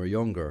holidays, when you were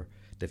younger,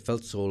 they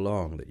felt so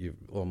long that you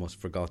almost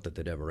forgot that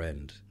they'd ever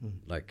end.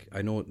 Like,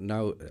 I know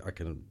now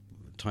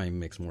time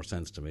makes more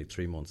sense to me.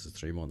 3 months is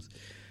 3 months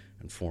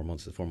and 4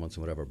 months is 4 months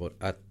and whatever.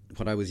 But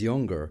when I was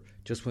younger,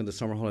 just when the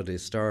summer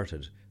holidays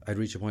started, I'd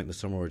reach a point in the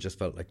summer where it just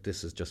felt like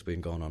this has just been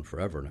going on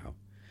forever now.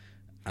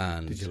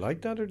 And did you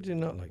like that, or did you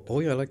not like that? Oh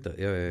yeah, I liked that.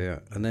 Yeah.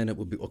 And then it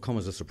would come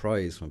as a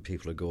surprise when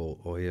people would go,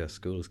 "Oh yeah,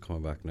 school's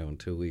coming back now in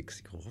 2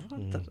 weeks." You go,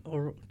 "What? That?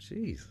 Oh,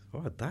 jeez,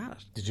 what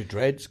that?" Did you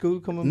dread school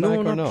coming back?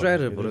 No, not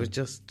dread it, but it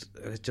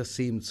just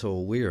seemed so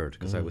weird,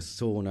 because I was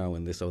so now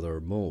in this other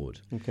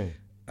mode. Okay.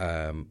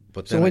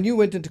 But so when you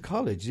went into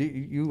college,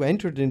 you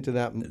entered into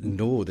that.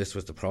 No, this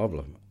was the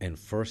problem. In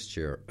first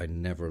year, I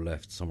never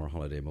left summer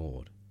holiday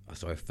mode,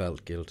 so I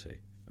felt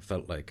guilty. I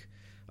felt like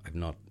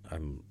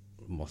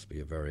must be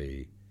a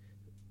very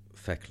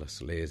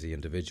feckless, lazy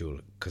individual,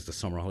 because the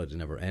summer holiday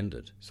never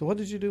ended. So what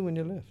did you do when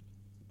you left?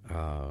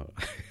 I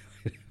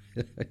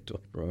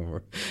don't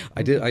remember.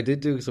 I did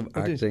do some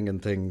acting and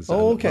things.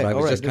 Oh, okay. But I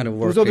was just kind of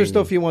working. Was other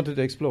stuff you wanted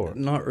to explore?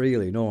 Not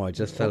really. No, I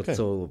just felt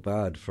so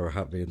bad for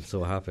being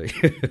so happy.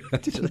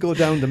 Didn't go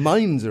down the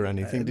mines or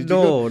anything? Did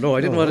no, I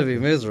didn't want to be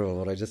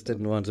miserable. But I just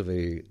didn't want to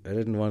be.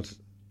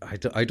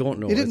 I don't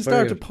know. You didn't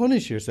start to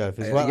punish yourself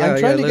as well. I'm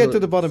trying to get to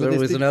the bottom of this. There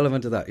was an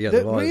element of that. Yeah,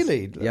 there was.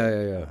 Really?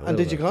 Yeah. And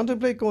did you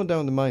contemplate going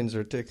down the mines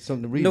or take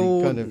something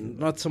really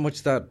not so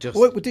much that. Just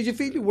did you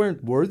feel you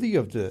weren't worthy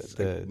of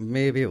the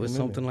maybe it was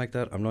something like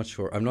that. I'm not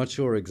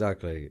sure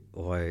exactly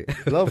why.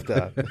 Love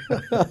that.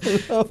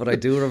 But I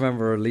do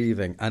remember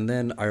leaving, and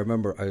then I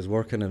remember I was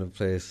working in a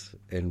place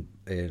in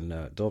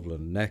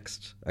Dublin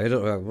next. I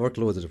worked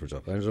loads of different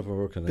jobs. I ended up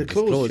working in a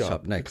clothes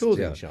shop next. The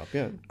clothing shop,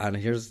 yeah. And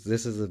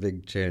this is a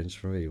big change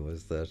for me,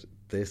 was that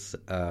this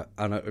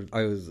and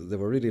they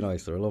were really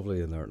nice. They were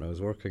lovely in there, and I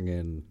was working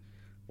in.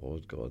 Oh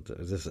God!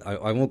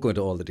 I won't go into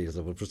all the details,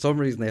 but for some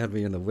reason they had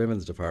me in the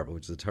women's department,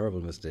 which is a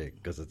terrible mistake,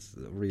 because it's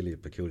really a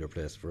peculiar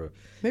place for a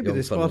maybe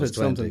they spotted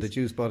something that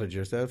you spotted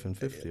yourself in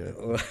 50.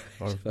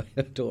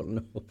 I don't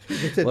know,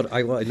 but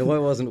I know I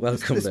wasn't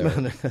welcome this there.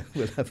 Man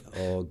will have,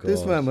 oh God!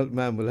 This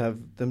man will have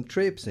them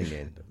traipsing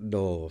in.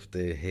 No,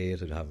 they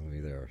hated having me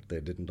there. They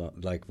did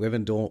not like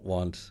women. Don't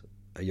want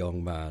a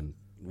young man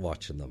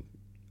watching them.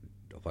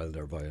 while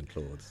they're buying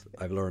clothes.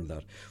 I've learned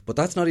that. But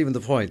that's not even the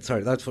point.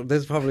 Sorry, this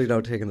is probably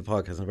now taking the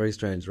podcast in a very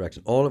strange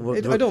direction.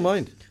 I don't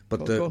mind.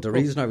 But the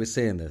reason I was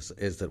saying this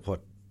is that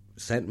what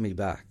sent me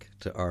back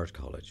to art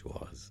college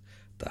was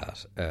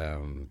that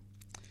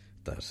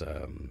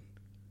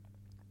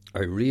I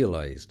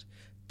realised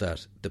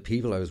that the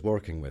people I was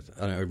working with,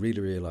 and I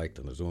really, really liked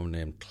them. There's a woman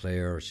named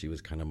Claire. She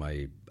was kind of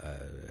my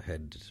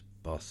head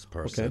boss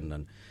person,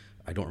 and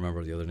I don't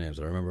remember the other names.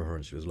 I remember her,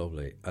 and she was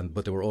lovely.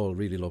 But they were all a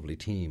really lovely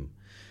team.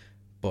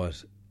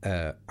 But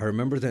I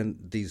remember then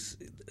these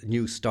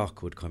new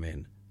stock would come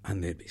in,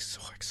 and they'd be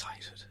so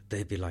excited.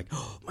 They'd be like,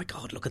 "Oh my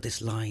God, look at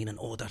this line, and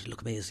oh, that'd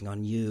look amazing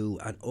on you,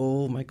 and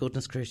oh my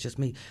goodness gracious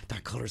me,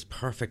 that colour's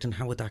perfect, and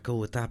how would that go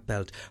with that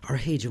belt? Or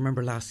hey, do you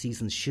remember last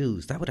season's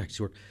shoes? That would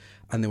actually work."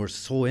 And they were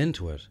so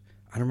into it.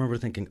 And I remember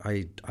thinking,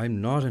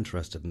 I'm not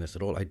interested in this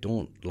at all. I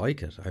don't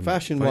like it.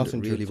 Fashion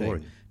wasn't really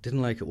boring.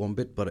 Didn't like it one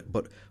bit. But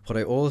what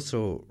I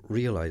also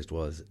realised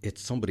was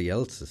it's somebody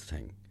else's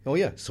thing. Oh,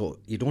 yeah. So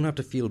you don't have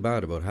to feel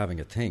bad about having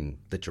a thing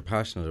that you're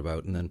passionate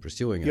about and then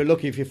pursuing it. You're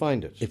lucky if you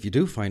find it. If you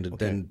do find it,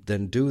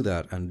 then do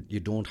that. And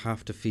you don't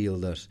have to feel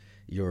that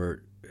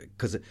you're...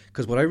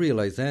 Because what I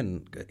realised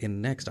then,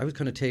 in Next, I was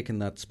kind of taking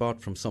that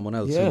spot from someone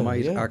else who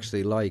might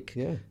actually like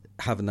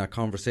having that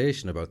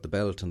conversation about the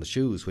belt and the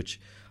shoes, which...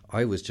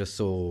 I was just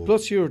so...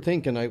 Plus you were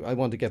thinking, I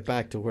want to get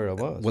back to where I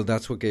was. Well,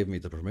 that's what gave me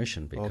the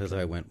permission, because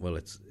I went, well,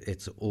 it's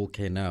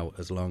okay now,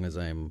 as long as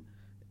I'm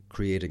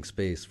creating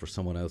space for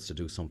someone else to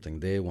do something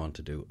they want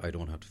to do. I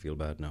don't have to feel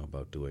bad now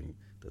about doing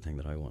the thing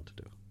that I want to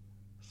do.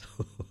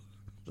 So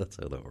that's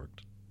how that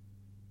worked.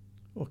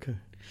 Okay.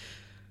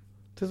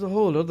 There's a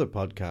whole other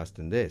podcast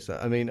in this.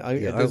 I mean,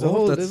 that's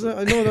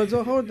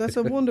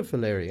a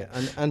wonderful area.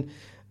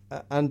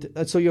 And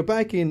so you're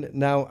back in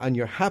now, and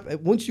you're happy.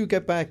 Once you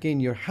get back in,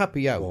 you're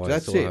happy out. Oh,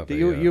 that's so it. Happy,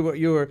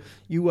 you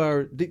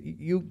are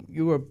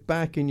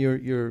back in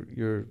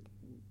your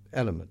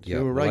element. Yeah,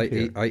 you were right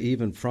here. I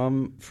even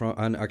from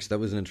and actually that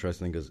was an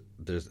interesting thing,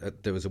 because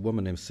there was a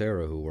woman named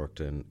Sarah who worked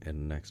in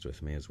Next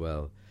with me as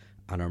well,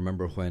 and I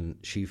remember when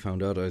she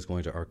found out I was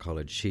going to art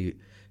college, she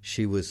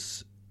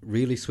was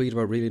really sweet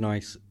about, really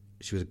nice.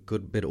 She was a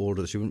good bit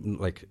older. She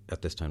wasn't, like,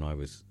 at this time I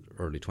was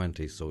early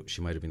 20s, so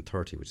she might have been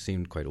 30, which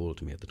seemed quite old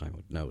to me at the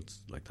time. Now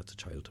it's like that's a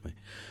child to me.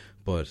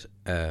 But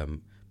I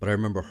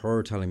remember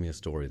her telling me a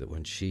story that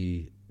when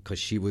because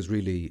she was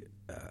really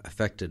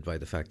affected by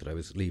the fact that I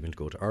was leaving to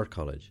go to art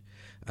college,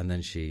 and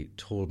then she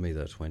told me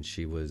that when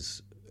she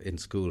was in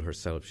school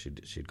herself,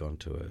 she'd gone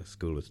to a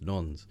school with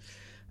nuns,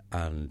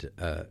 and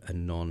a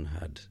nun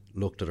had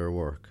looked at her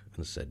work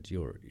and said,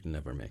 "You'll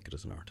never make it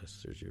as an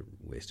artist. You're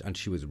wasted." And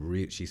she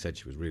said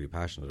she was really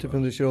passionate about it. Tip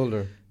on the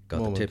shoulder.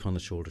 Got the tip on the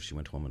shoulder. She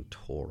went home and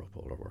tore up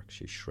all her work.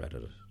 She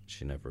shredded it.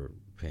 She never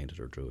painted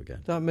or drew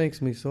again. That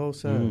makes me so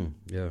sad.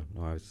 Yeah,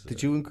 no, I was.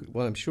 Did you?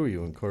 Well, I'm sure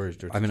you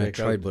encouraged her. I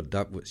tried, but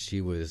she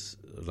was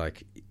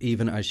like,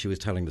 even as she was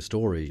telling the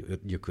story,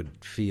 you could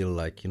feel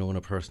like, when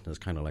a person is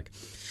kind of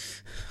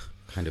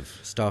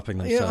stopping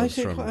themselves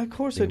from. Of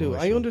course I do.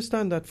 Emotional. I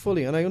understand that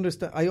fully, and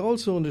I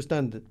also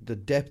understand the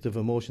depth of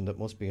emotion that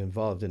must be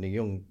involved in a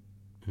young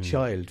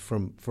child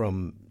from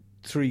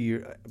 3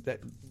 years.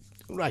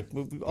 Right,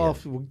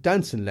 off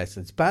dancing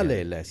lessons,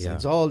 ballet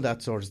lessons, all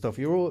that sort of stuff.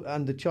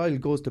 And the child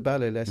goes to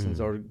ballet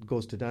lessons or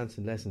goes to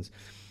dancing lessons,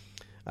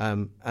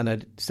 and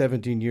at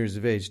 17 years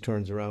of age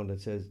turns around and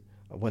says,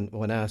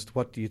 when asked,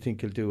 "What do you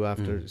think you'll do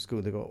after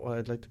school?" They go, "Well,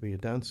 I'd like to be a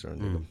dancer." And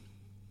they go,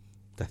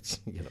 "That's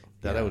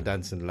that old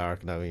dancing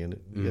lark now."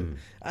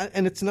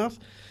 And it's not.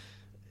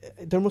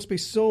 There must be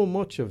so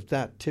much of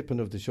that tipping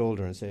of the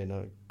shoulder and saying,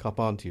 "No, cop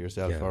on to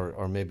yourself,"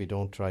 or maybe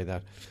don't try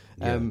that.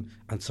 And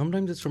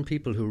sometimes it's from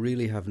people who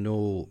really have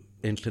no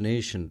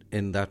inclination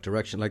in that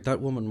direction. Like that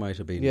woman might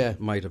have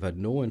had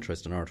no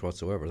interest in art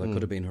whatsoever. That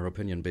could have been her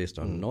opinion based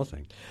on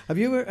nothing. Have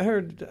you ever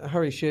heard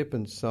Harry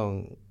Chapin's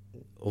song?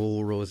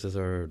 Oh, roses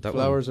are that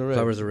flowers one? Are red.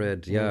 Flowers are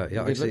red. Yeah.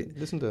 Actually,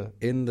 listen to that.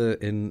 In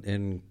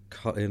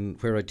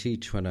where I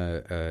teach when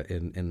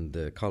in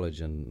the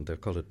college, and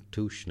they've called it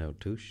TUS now.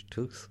 TUS.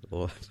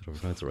 Oh, I don't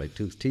pronounce it right.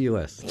 TUS.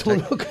 TUS.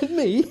 Don't look at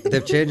me.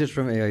 They've changed it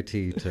from AIT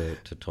to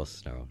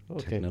TUS now.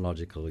 Okay.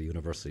 Technological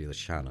University of the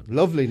Shannon.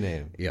 Lovely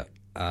name. Yeah.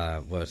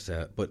 But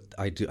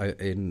I do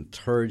in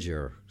third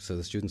year. So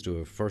the students do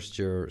a first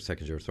year,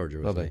 second year, third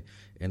year with me.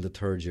 In the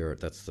third year,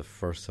 that's the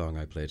first song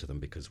I play to them,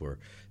 because we're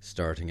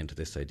starting into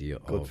this idea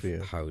of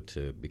how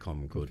to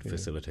become good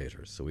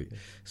facilitators.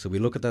 So we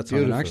look at that song.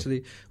 Beautiful. And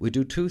actually, we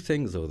do two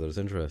things though that is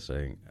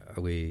interesting.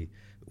 We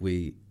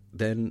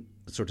then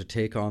sort of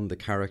take on the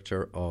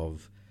character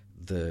of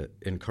the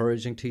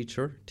encouraging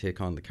teacher, take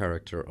on the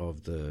character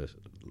of the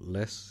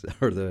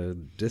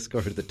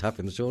the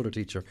tapping the shoulder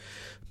teacher,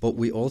 but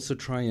we also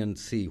try and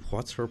see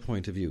what's her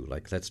point of view.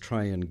 Like, let's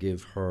try and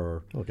give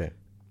her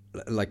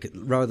like,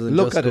 rather than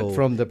look just at it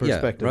from the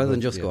perspective, rather than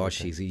just go,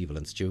 she's evil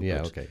and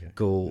stupid.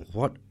 Go, Yeah.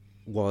 what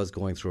was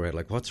going through her head?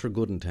 Like, what's her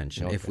good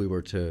intention? Okay. If we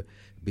were to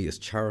be as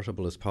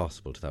charitable as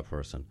possible to that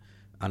person,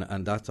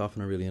 And that's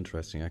often a really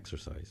interesting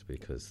exercise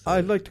because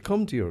I'd like to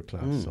come to your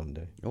class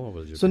someday. Oh,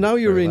 well, So now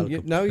you're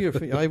in. Now you're.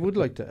 I would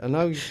like to. And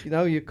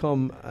now you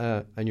come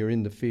and you're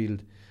in the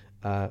field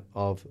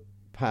of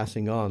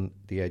passing on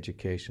the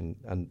education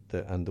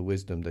and the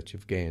wisdom that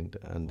you've gained,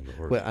 and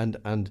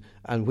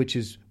which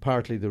is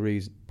partly the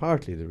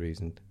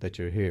reason that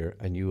you're here,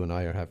 and you and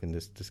I are having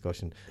this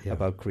discussion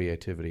about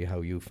creativity,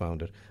 how you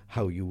found it,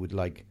 how you would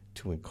like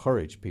to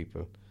encourage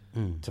people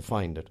to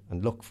find it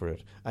and look for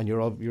it. And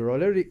you're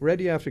already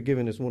ready after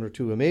giving us one or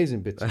two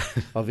amazing bits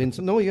of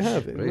insight. No, you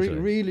have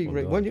really.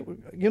 Well,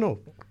 you know,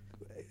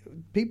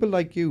 people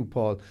like you,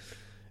 Paul,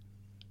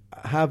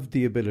 have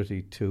the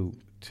ability to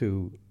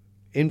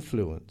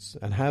influence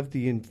and have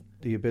the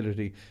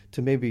ability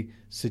to maybe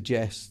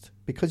suggest,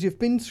 because you've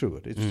been through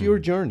it. It's your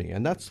journey,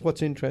 and that's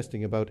what's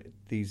interesting about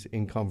these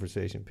in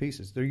conversation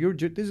pieces.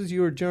 This is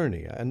your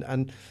journey,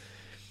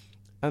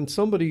 and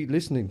somebody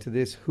listening to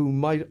this who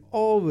might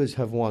always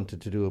have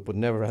wanted to do it but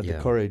never had the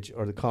courage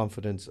or the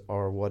confidence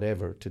or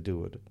whatever to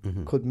do it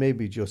could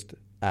maybe just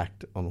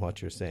act on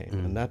what you're saying,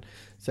 and that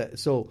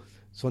so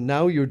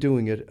now you're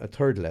doing it at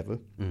third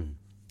level,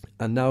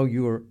 and now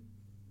you're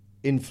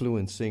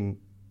influencing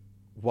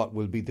what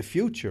will be the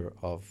future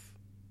of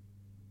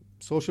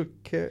social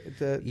care.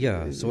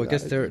 So I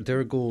guess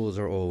their goals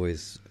are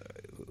always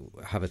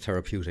have a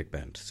therapeutic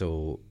bent.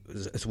 So,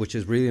 which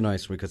is really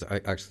nice, because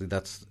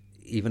that's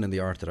even in the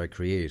art that I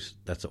create,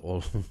 that's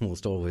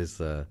almost always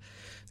the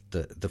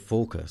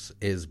focus,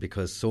 is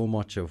because so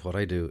much of what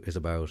I do is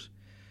about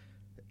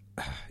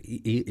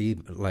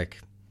like.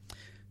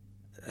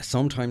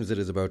 Sometimes it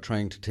is about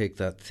trying to take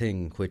that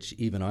thing which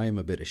even I am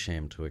a bit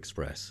ashamed to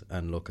express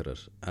and look at it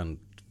and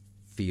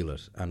feel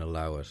it and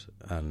allow it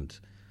and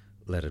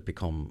let it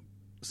become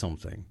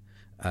something.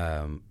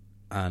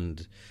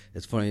 And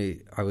it's funny,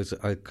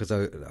 because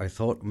I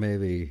thought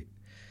maybe,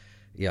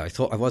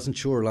 I wasn't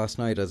sure last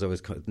night, as I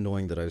was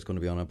knowing that I was going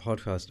to be on a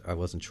podcast, I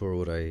wasn't sure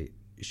would I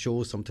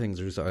show some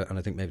things, and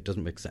I think maybe it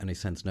doesn't make any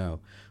sense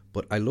now.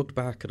 But I looked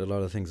back at a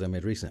lot of things I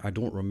made recently. I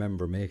don't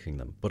remember making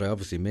them, but I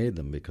obviously made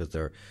them because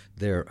they're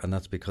there, and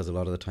that's because a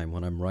lot of the time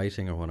when I'm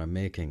writing or when I'm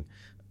making,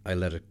 I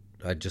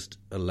just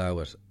allow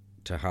it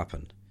to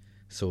happen.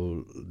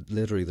 So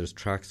literally there's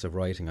tracks of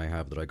writing I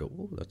have that I go,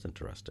 oh, that's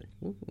interesting.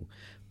 Ooh.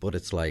 But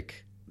it's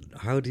like,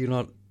 how do you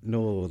not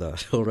know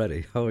that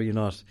already? How are you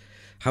not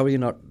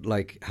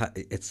like,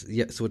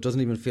 so it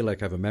doesn't even feel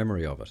like I have a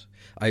memory of it.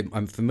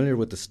 I'm familiar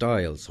with the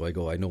style, so I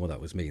go, I know that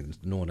was me.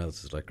 No one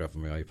else is like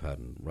grabbing my iPad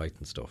and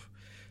writing stuff.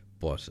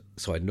 But,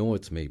 so I know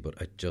it's me, but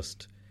I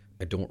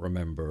don't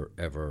remember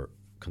ever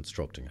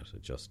constructing it.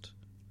 It just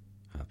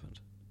happened.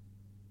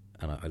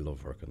 And I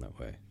love working that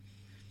way.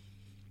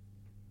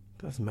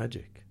 That's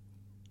magic.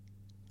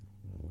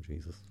 Oh,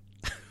 Jesus.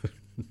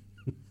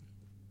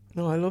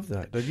 No, I love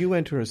that you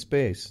enter a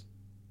space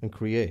and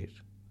create,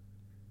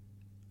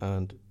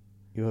 and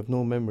you have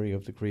no memory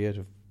of the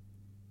creative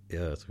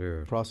it's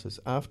weird process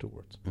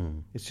afterwards.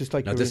 It's just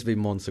like, now this would be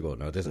months ago.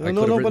 Now this,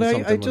 but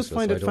I just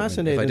find it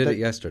fascinating. If I did it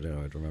yesterday,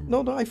 I'd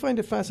remember. No, I find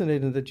it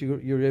fascinating that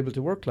you're able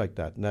to work like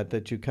that, and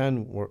that you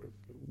can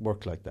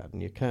work like that,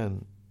 and you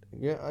can.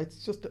 Yeah,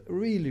 it's just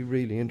really,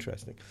 really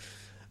interesting.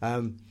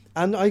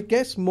 And I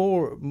guess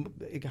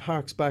it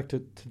harks back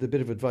to the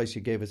bit of advice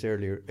you gave us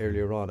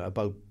earlier on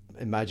about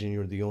imagine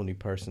you're the only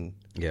person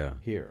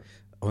here.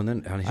 Oh,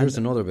 and here's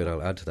another bit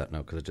I'll add to that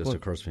now, because it just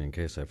occurs to me in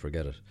case I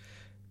forget it.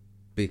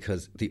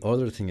 Because the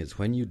other thing is,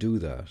 when you do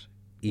that,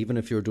 even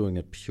if you're doing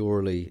it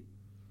purely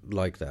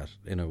like that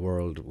in a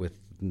world with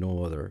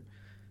no other,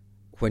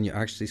 when you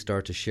actually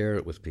start to share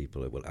it with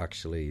people, it will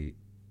resonate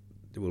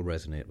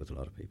with a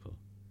lot of people.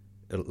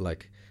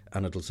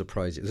 And it'll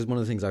surprise you. This is one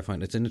of the things I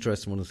find. It's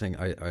interesting. One of the things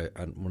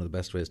and one of the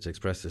best ways to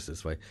express this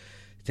is by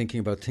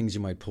thinking about things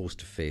you might post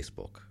to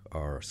Facebook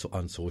or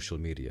on social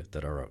media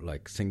that are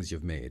like things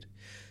you've made.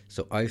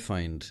 So I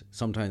find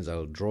sometimes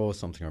I'll draw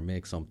something or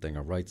make something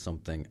or write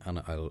something,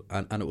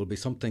 and it will be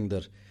something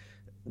that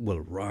will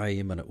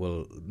rhyme and it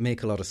will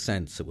make a lot of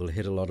sense. It will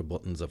hit a lot of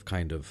buttons of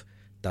kind of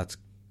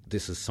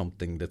this is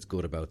something that's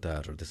good about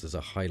that, or this is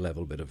a high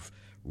level bit of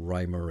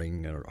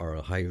rhymering, or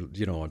a high,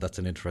 that's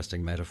an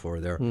interesting metaphor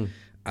there,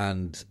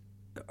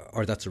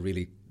 or that's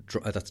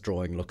that's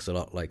drawing looks a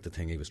lot like the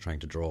thing he was trying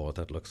to draw.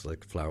 That looks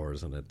like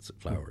flowers, and it's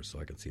flowers, so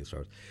I can see it's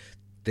flowers.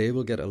 They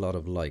will get a lot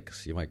of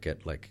likes. You might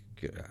get like,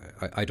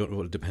 I don't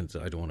know, it depends.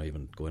 I don't want to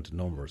even go into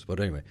numbers, but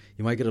anyway,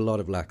 you might get a lot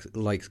of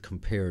likes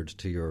compared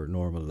to your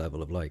normal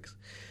level of likes.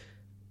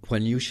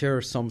 When you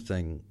share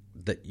something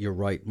that you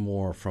write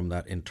more from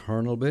that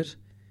internal bit,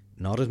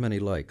 not as many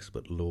likes,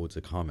 but loads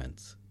of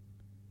comments.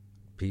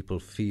 People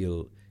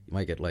feel, you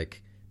might get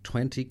like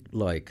 20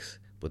 likes,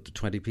 but the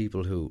 20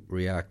 people who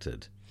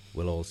reacted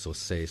will also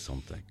say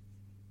something.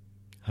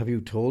 Have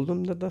you told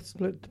them that that's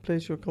the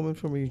place you're coming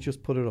from, or you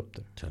just put it up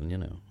there? Telling you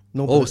now.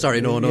 No,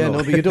 sorry, no. Yeah, no,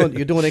 but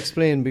you don't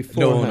explain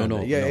beforehand.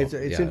 No. Yeah,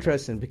 it's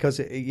interesting because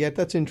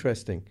that's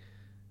interesting.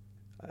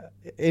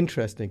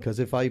 Interesting, because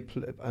if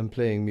I'm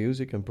playing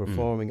music and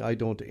performing, I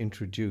don't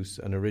introduce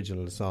an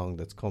original song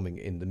that's coming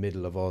in the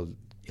middle of all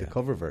the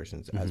cover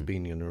versions as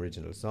being an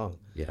original song.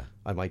 Yeah.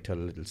 I might tell a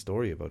little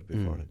story about it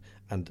beforehand.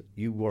 And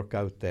you work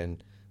out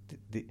then,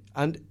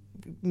 and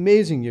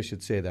amazing you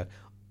should say that.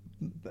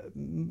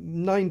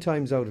 9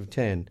 times out of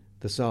 10,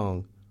 the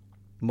song,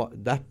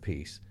 that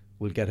piece,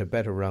 will get a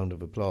better round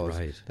of applause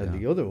than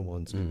the other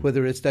ones.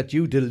 Whether it's that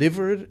you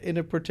deliver it in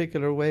a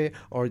particular way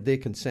or they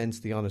can sense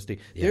the honesty.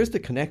 Yeah. There's the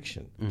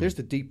connection. There's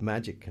the deep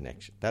magic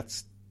connection.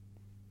 That's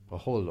a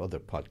whole other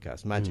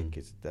podcast. Magic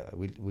is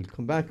we'll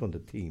come back on the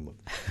theme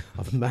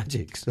of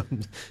magic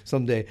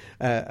someday,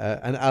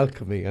 and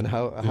alchemy, and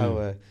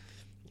how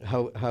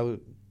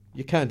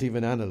you can't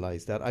even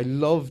analyze that. I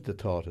love the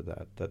thought of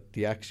that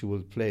the actual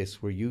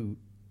place where you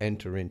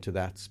enter into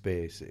that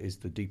space is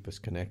the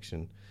deepest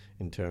connection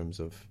in terms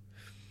of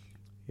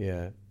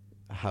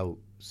how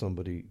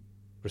somebody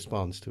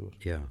responds to it.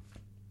 Yeah,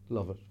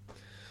 love it.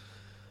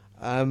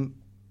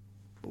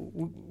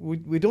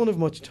 We don't have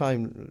much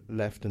time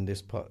left in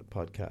this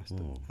podcast.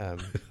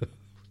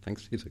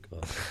 Thanks be to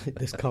God.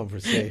 This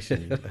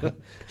conversation.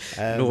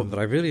 No, but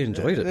I really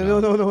enjoyed it.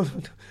 No.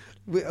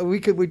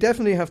 We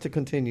definitely have to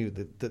continue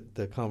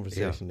the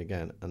conversation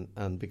again,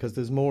 and because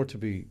there's more to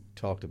be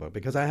talked about.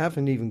 Because I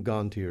haven't even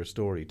gone to your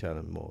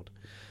storytelling mode,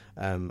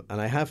 and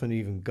I haven't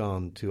even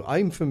gone to.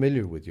 I'm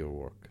familiar with your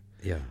work.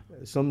 Yeah.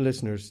 Some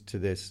listeners to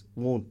this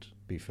won't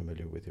be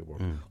familiar with your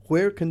work.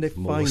 Where can they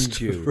find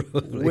you?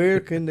 Where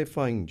can they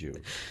find you?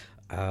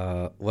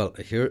 Well,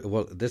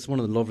 this is one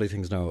of the lovely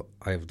things now.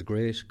 I have the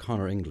great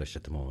Connor English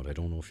at the moment. I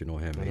don't know if you know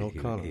him. I know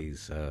Connor.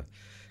 He's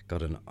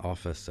got an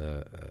office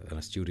and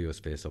a studio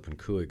space up in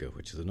Cuaga,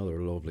 which is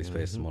another lovely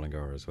space in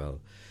Mullingar as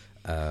well.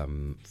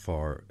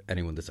 For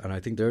anyone and I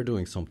think they're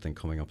doing something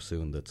coming up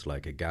soon that's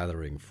like a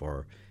gathering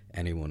for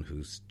anyone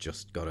who's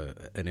just got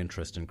an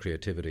interest in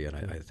creativity, and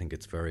I think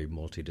it's very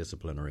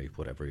multidisciplinary,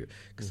 whatever,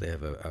 because they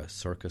have a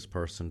circus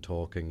person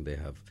talking, they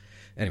have,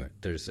 anyway,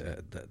 there's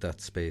that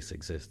space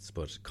exists.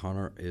 But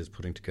Connor is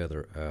putting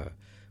together a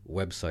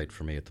website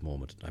for me at the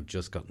moment. I've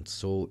just gotten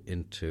so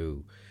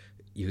into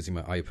using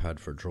my iPad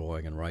for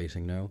drawing and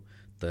writing now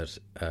that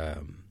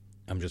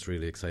I'm just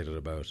really excited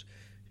about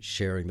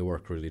sharing the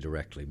work really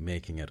directly,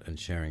 making it and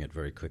sharing it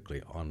very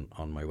quickly on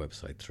my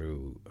website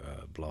through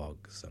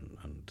blogs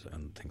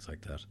and things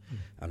like that.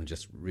 I'm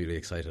just really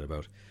excited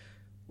about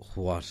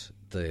what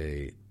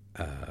the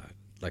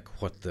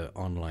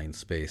online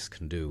space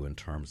can do in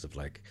terms of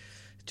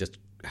just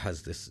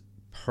has this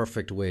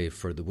perfect way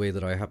for the way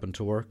that I happen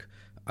to work.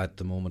 At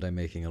the moment I'm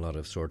making a lot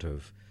of sort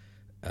of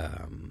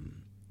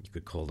you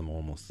could call them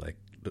almost like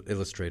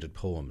illustrated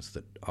poems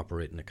that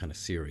operate in a kind of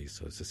series.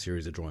 So it's a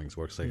series of drawings,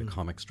 works like a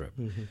comic strip.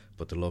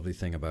 But the lovely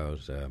thing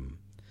about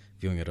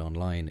viewing it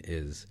online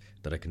is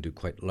that I can do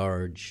quite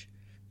large,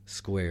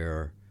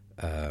 square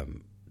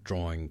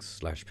drawings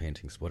 /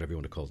 paintings, whatever you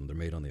want to call them. They're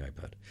made on the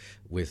iPad,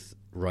 with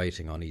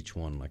writing on each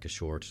one, like a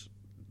short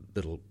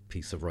little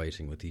piece of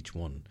writing with each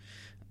one.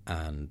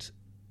 And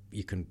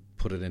you can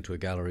put it into a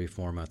gallery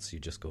format, so you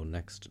just go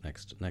next,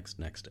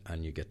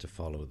 and you get to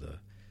follow the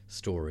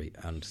story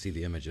and see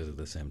the images at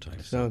the same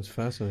time. Sounds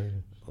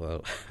fascinating.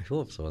 Well, I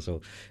hope so.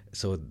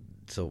 So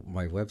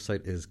my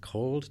website is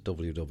called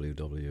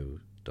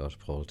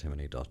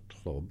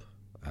www.paultimoney.club.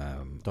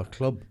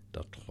 .club.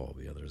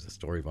 Yeah, there's a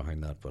story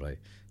behind that, but I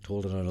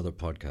told it on another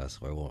podcast,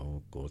 so I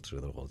won't go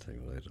through the whole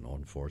thing. I had an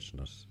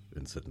unfortunate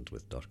incident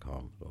with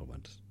 .com. So I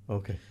went.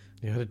 Okay.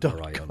 You had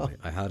a .com.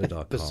 I had a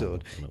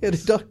episode. You had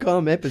a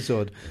 .com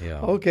episode.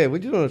 Yeah. Okay.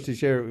 Well, you don't have to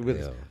share it with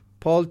us.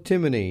 Paul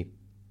Timoney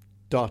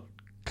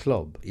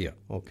 .club. Yeah.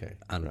 Okay.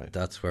 And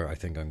that's where I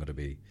think I'm going to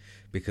be,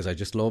 because I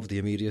just love the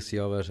immediacy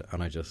of it,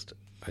 and I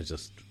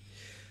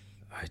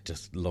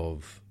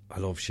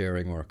love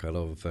sharing work. I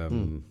love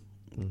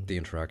the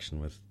interaction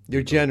with.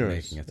 You're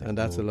generous, and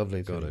that's a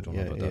lovely thing. I don't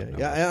know about that.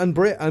 Yeah, and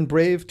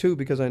brave too,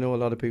 because I know a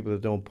lot of people that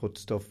don't put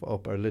stuff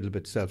up are a little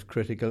bit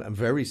self-critical and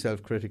very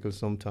self-critical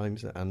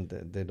sometimes, and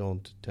they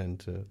don't tend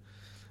to.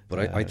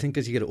 But I think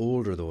as you get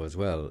older, though, as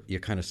well, you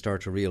kind of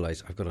start to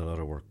realise I've got a lot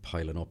of work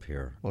piling up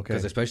here. Okay.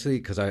 Especially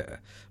because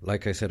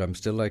like I said, I'm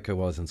still like I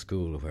was in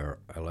school, where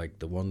I like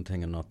the one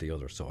thing and not the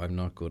other. So I'm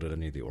not good at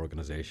any of the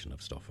organisation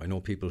of stuff. I know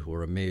people who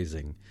are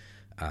amazing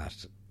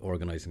at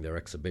organising their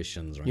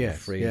exhibitions, or I'm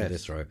afraid of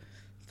this, or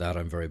that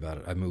I'm very bad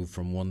at. I move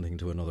from one thing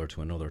to another,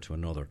 to another, to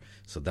another.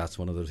 So that's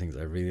one of the things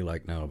I really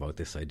like now about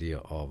this idea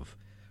of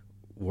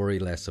worry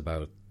less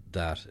about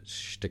that,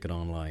 stick it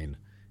online.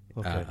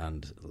 Okay.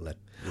 And let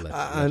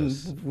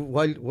us.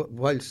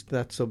 Whilst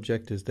that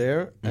subject is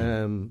there,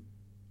 2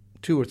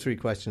 or 3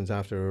 questions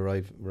after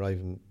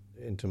arriving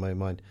into my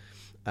mind,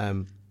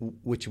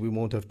 which we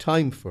won't have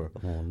time for.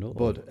 Oh no!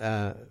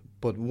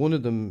 But one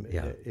of them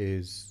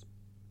is,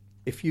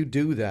 if you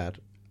do that,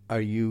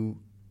 are you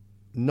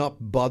not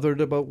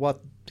bothered about what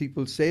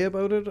people say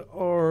about it,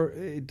 or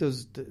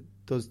does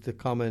the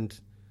comment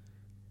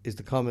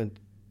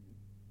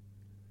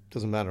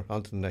doesn't matter,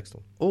 on to the next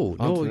one? Oh,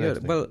 no, yeah.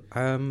 Well,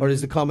 or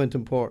is the comment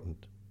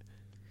important?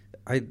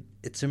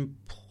 It's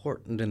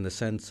important in the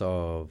sense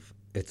of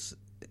it's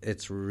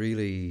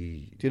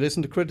really. Do you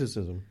listen to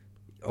criticism?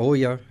 Oh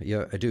yeah,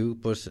 I do.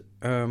 But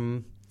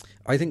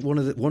I think one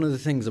of the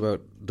things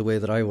about the way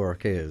that I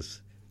work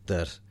is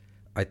that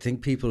I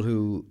think people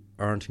who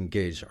aren't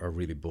engaged are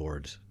really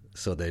bored,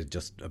 so they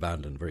just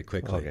abandon very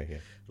quickly. Okay, yeah.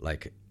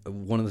 Like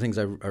one of the things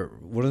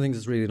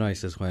that's really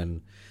nice is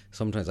when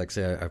sometimes, like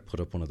say, I put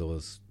up one of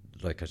those,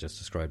 like I just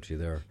described to you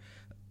there.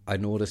 I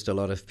noticed a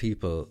lot of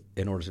people,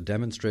 in order to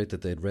demonstrate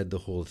that they'd read the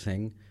whole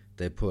thing,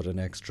 they put an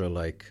extra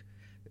like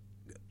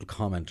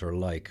comment or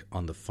like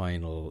on the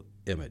final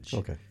image.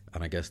 Okay.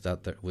 And I guess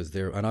that was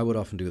there. And I would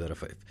often do that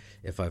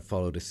if I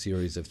followed a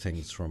series of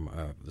things from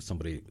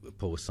somebody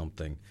post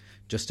something,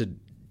 just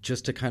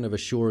to kind of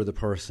assure the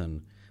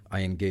person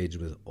I engaged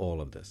with all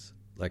of this.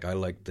 Like, I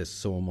liked this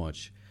so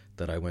much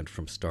that I went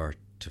from start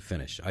to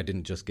finish. I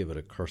didn't just give it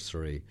a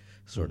cursory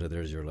sort of,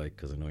 there's your like,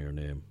 because I know your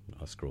name.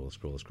 I'll scroll.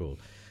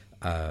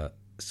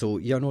 So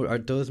yeah, no,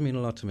 it does mean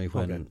a lot to me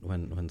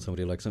when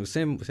somebody likes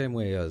something. Same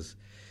way as,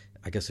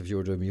 I guess, if you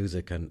were doing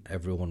music and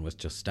everyone was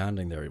just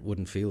standing there, it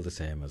wouldn't feel the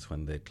same as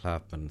when they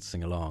clap and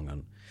sing along.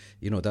 And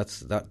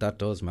that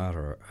does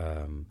matter.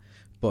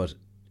 But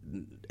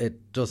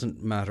it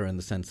doesn't matter in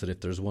the sense that if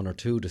there's one or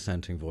two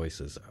dissenting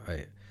voices,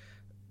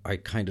 I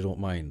kind of don't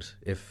mind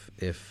if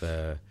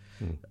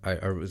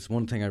it's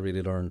one thing I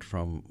really learned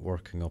from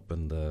working up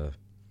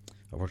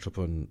I worked up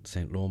in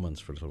St. Lomans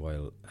for a little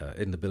while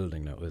in the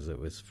building. It was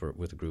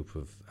with a group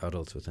of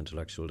adults with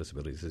intellectual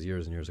disabilities. This is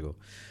years and years ago.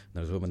 And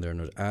there was a woman there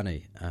named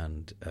Annie,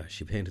 and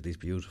she painted these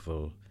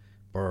beautiful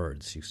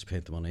birds. She used to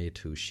paint them on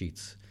A2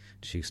 sheets.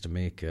 She used to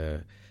make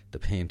the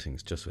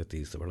paintings just with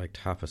these that were like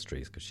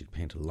tapestries, because she'd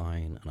paint a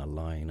line and a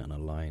line and a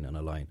line and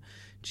a line.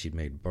 She'd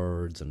made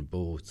birds and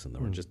boats, and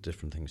there were just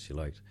different things she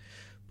liked.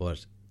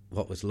 But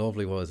what was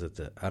lovely was that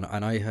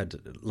and I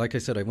had, like I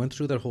said, I went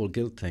through that whole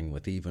guilt thing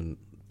with even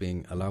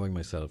allowing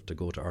myself to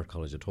go to art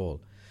college at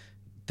all.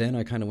 Then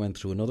I kind of went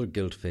through another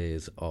guilt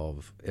phase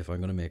of, if I'm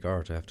going to make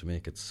art, I have to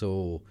make it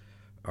so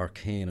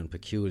arcane and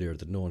peculiar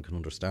that no one can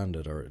understand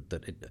it, or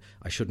that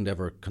I shouldn't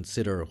ever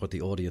consider what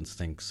the audience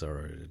thinks,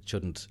 or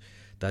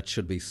that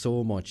should be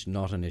so much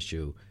not an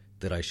issue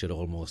that I should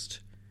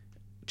almost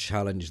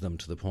challenge them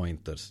to the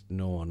point that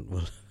no one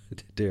will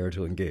dare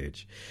to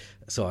engage.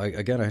 So I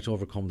had to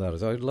overcome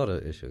that. I had a lot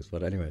of issues,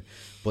 but anyway.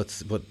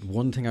 But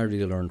one thing I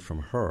really learned from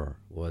her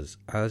was,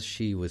 as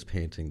she was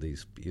painting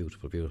these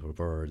beautiful, beautiful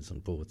birds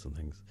and boats and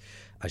things,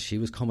 as she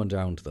was coming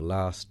down to the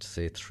last,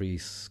 say, 3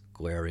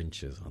 square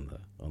inches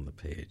on the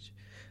page,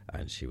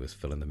 and she was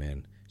filling them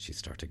in, she'd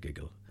start to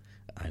giggle,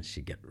 and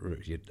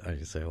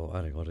I'd say, "Oh,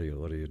 Annie, what are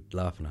you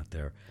laughing at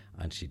there?"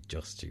 And she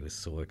was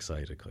so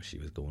excited because she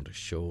was going to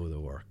show the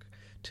work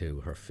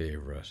to her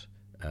favourite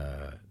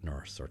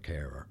nurse or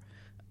carer,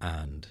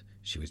 and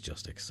she was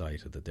just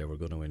excited that they were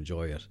going to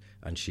enjoy it,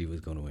 and she was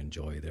going to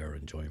enjoy their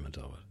enjoyment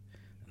of it.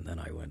 And then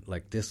I went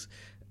like this.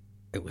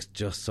 It was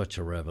just such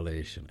a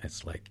revelation.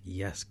 It's like,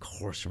 yes, of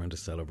course you're meant to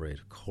celebrate.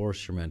 Of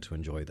course you're meant to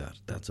enjoy that.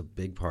 That's a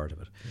big part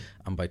of it.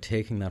 And by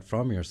taking that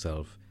from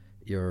yourself,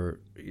 you're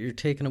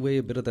taking away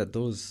a bit of that,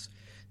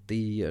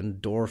 the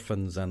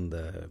endorphins and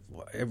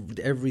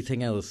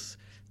everything else,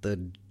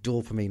 the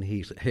dopamine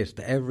hit,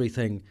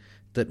 everything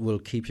that will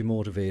keep you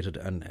motivated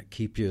and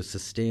keep you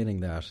sustaining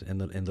that in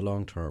the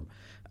long term,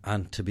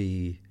 and to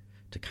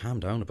calm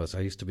down about it. I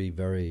used to get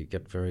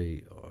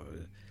very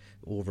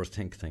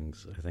overthink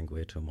things, I think,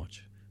 way too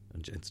much,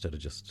 and instead of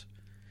just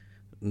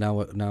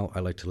now I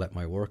like to let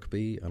my work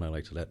be, and I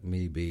like to let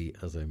me be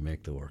as I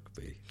make the work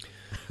be.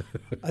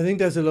 I think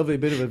that's a lovely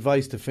bit of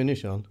advice to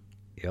finish on.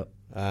 Yep.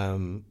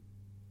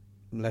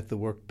 Let the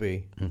work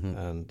be,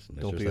 and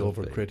don't be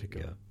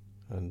overcritical,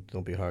 and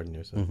don't be hard on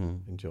yourself.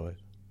 Enjoy it.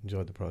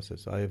 Enjoy the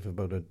process. I have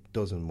about a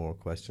dozen more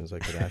questions I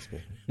could ask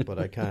you, but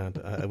I can't.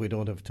 We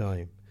don't have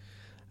time.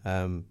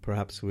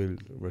 Perhaps we'll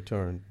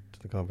return to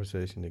the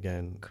conversation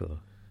again. Cool.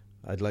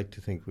 I'd like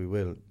to think we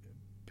will,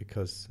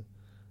 because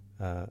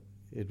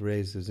it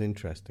raises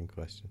interesting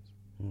questions.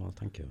 Well,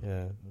 thank you.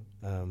 Yeah.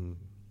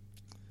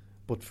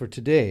 But for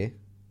today,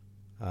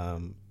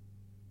 Paul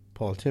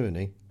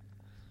Timoney,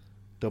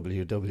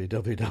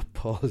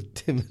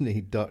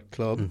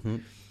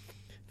 www.paultimoney.club.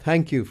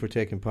 Thank you for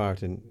taking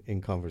part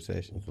in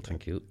conversation. Well,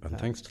 thank you. And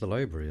thanks to the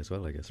library as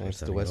well, I guess. Thanks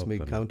to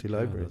Westmeath County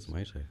Library. That's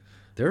mighty.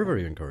 They're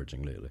very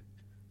encouraging lately.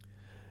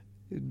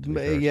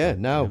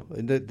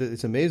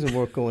 It's amazing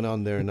work going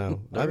on there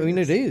now. I mean,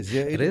 it is.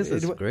 Yeah, it is.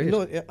 It's great. You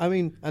know, I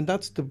mean, and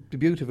that's the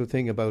beautiful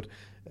thing about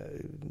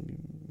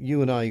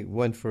you and I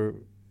went for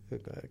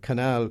a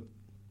canal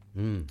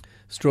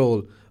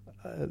stroll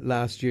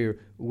last year,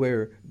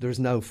 where there's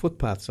now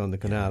footpaths on the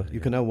canal.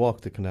 You can now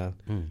walk the canal.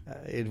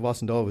 It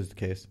wasn't always the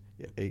case.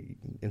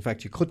 In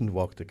fact, you couldn't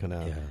walk the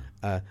canal.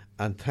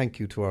 And thank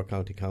you to our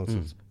county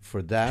councils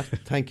for that.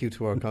 Thank you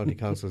to our county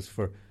councils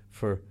for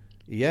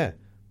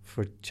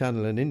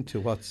channeling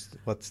into what's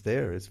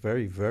there. It's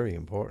very, very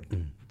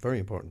important. Very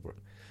important work.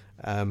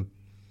 And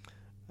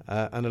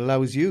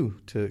allows you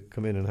to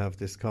come in and have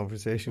this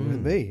conversation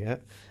with me.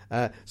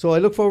 So I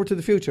look forward to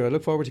the future. I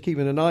look forward to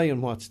keeping an eye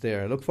on what's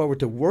there. I look forward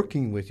to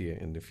working with you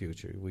in the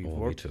future. We've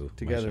worked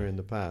together in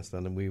the past,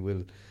 and we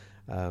will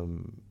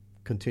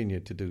continue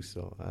to do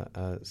so.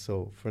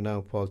 So for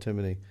now, Paul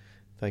Timoney,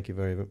 Thank you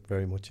very,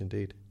 very much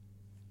indeed.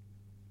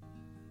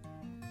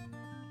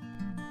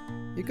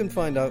 You can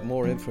find out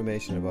more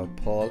information about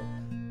Paul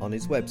on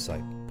his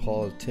website,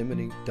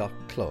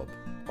 paultimoney.club,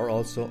 or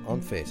also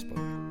on Facebook.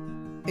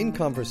 In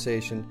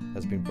Conversation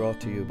has been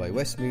brought to you by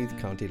Westmeath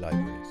County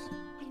Libraries.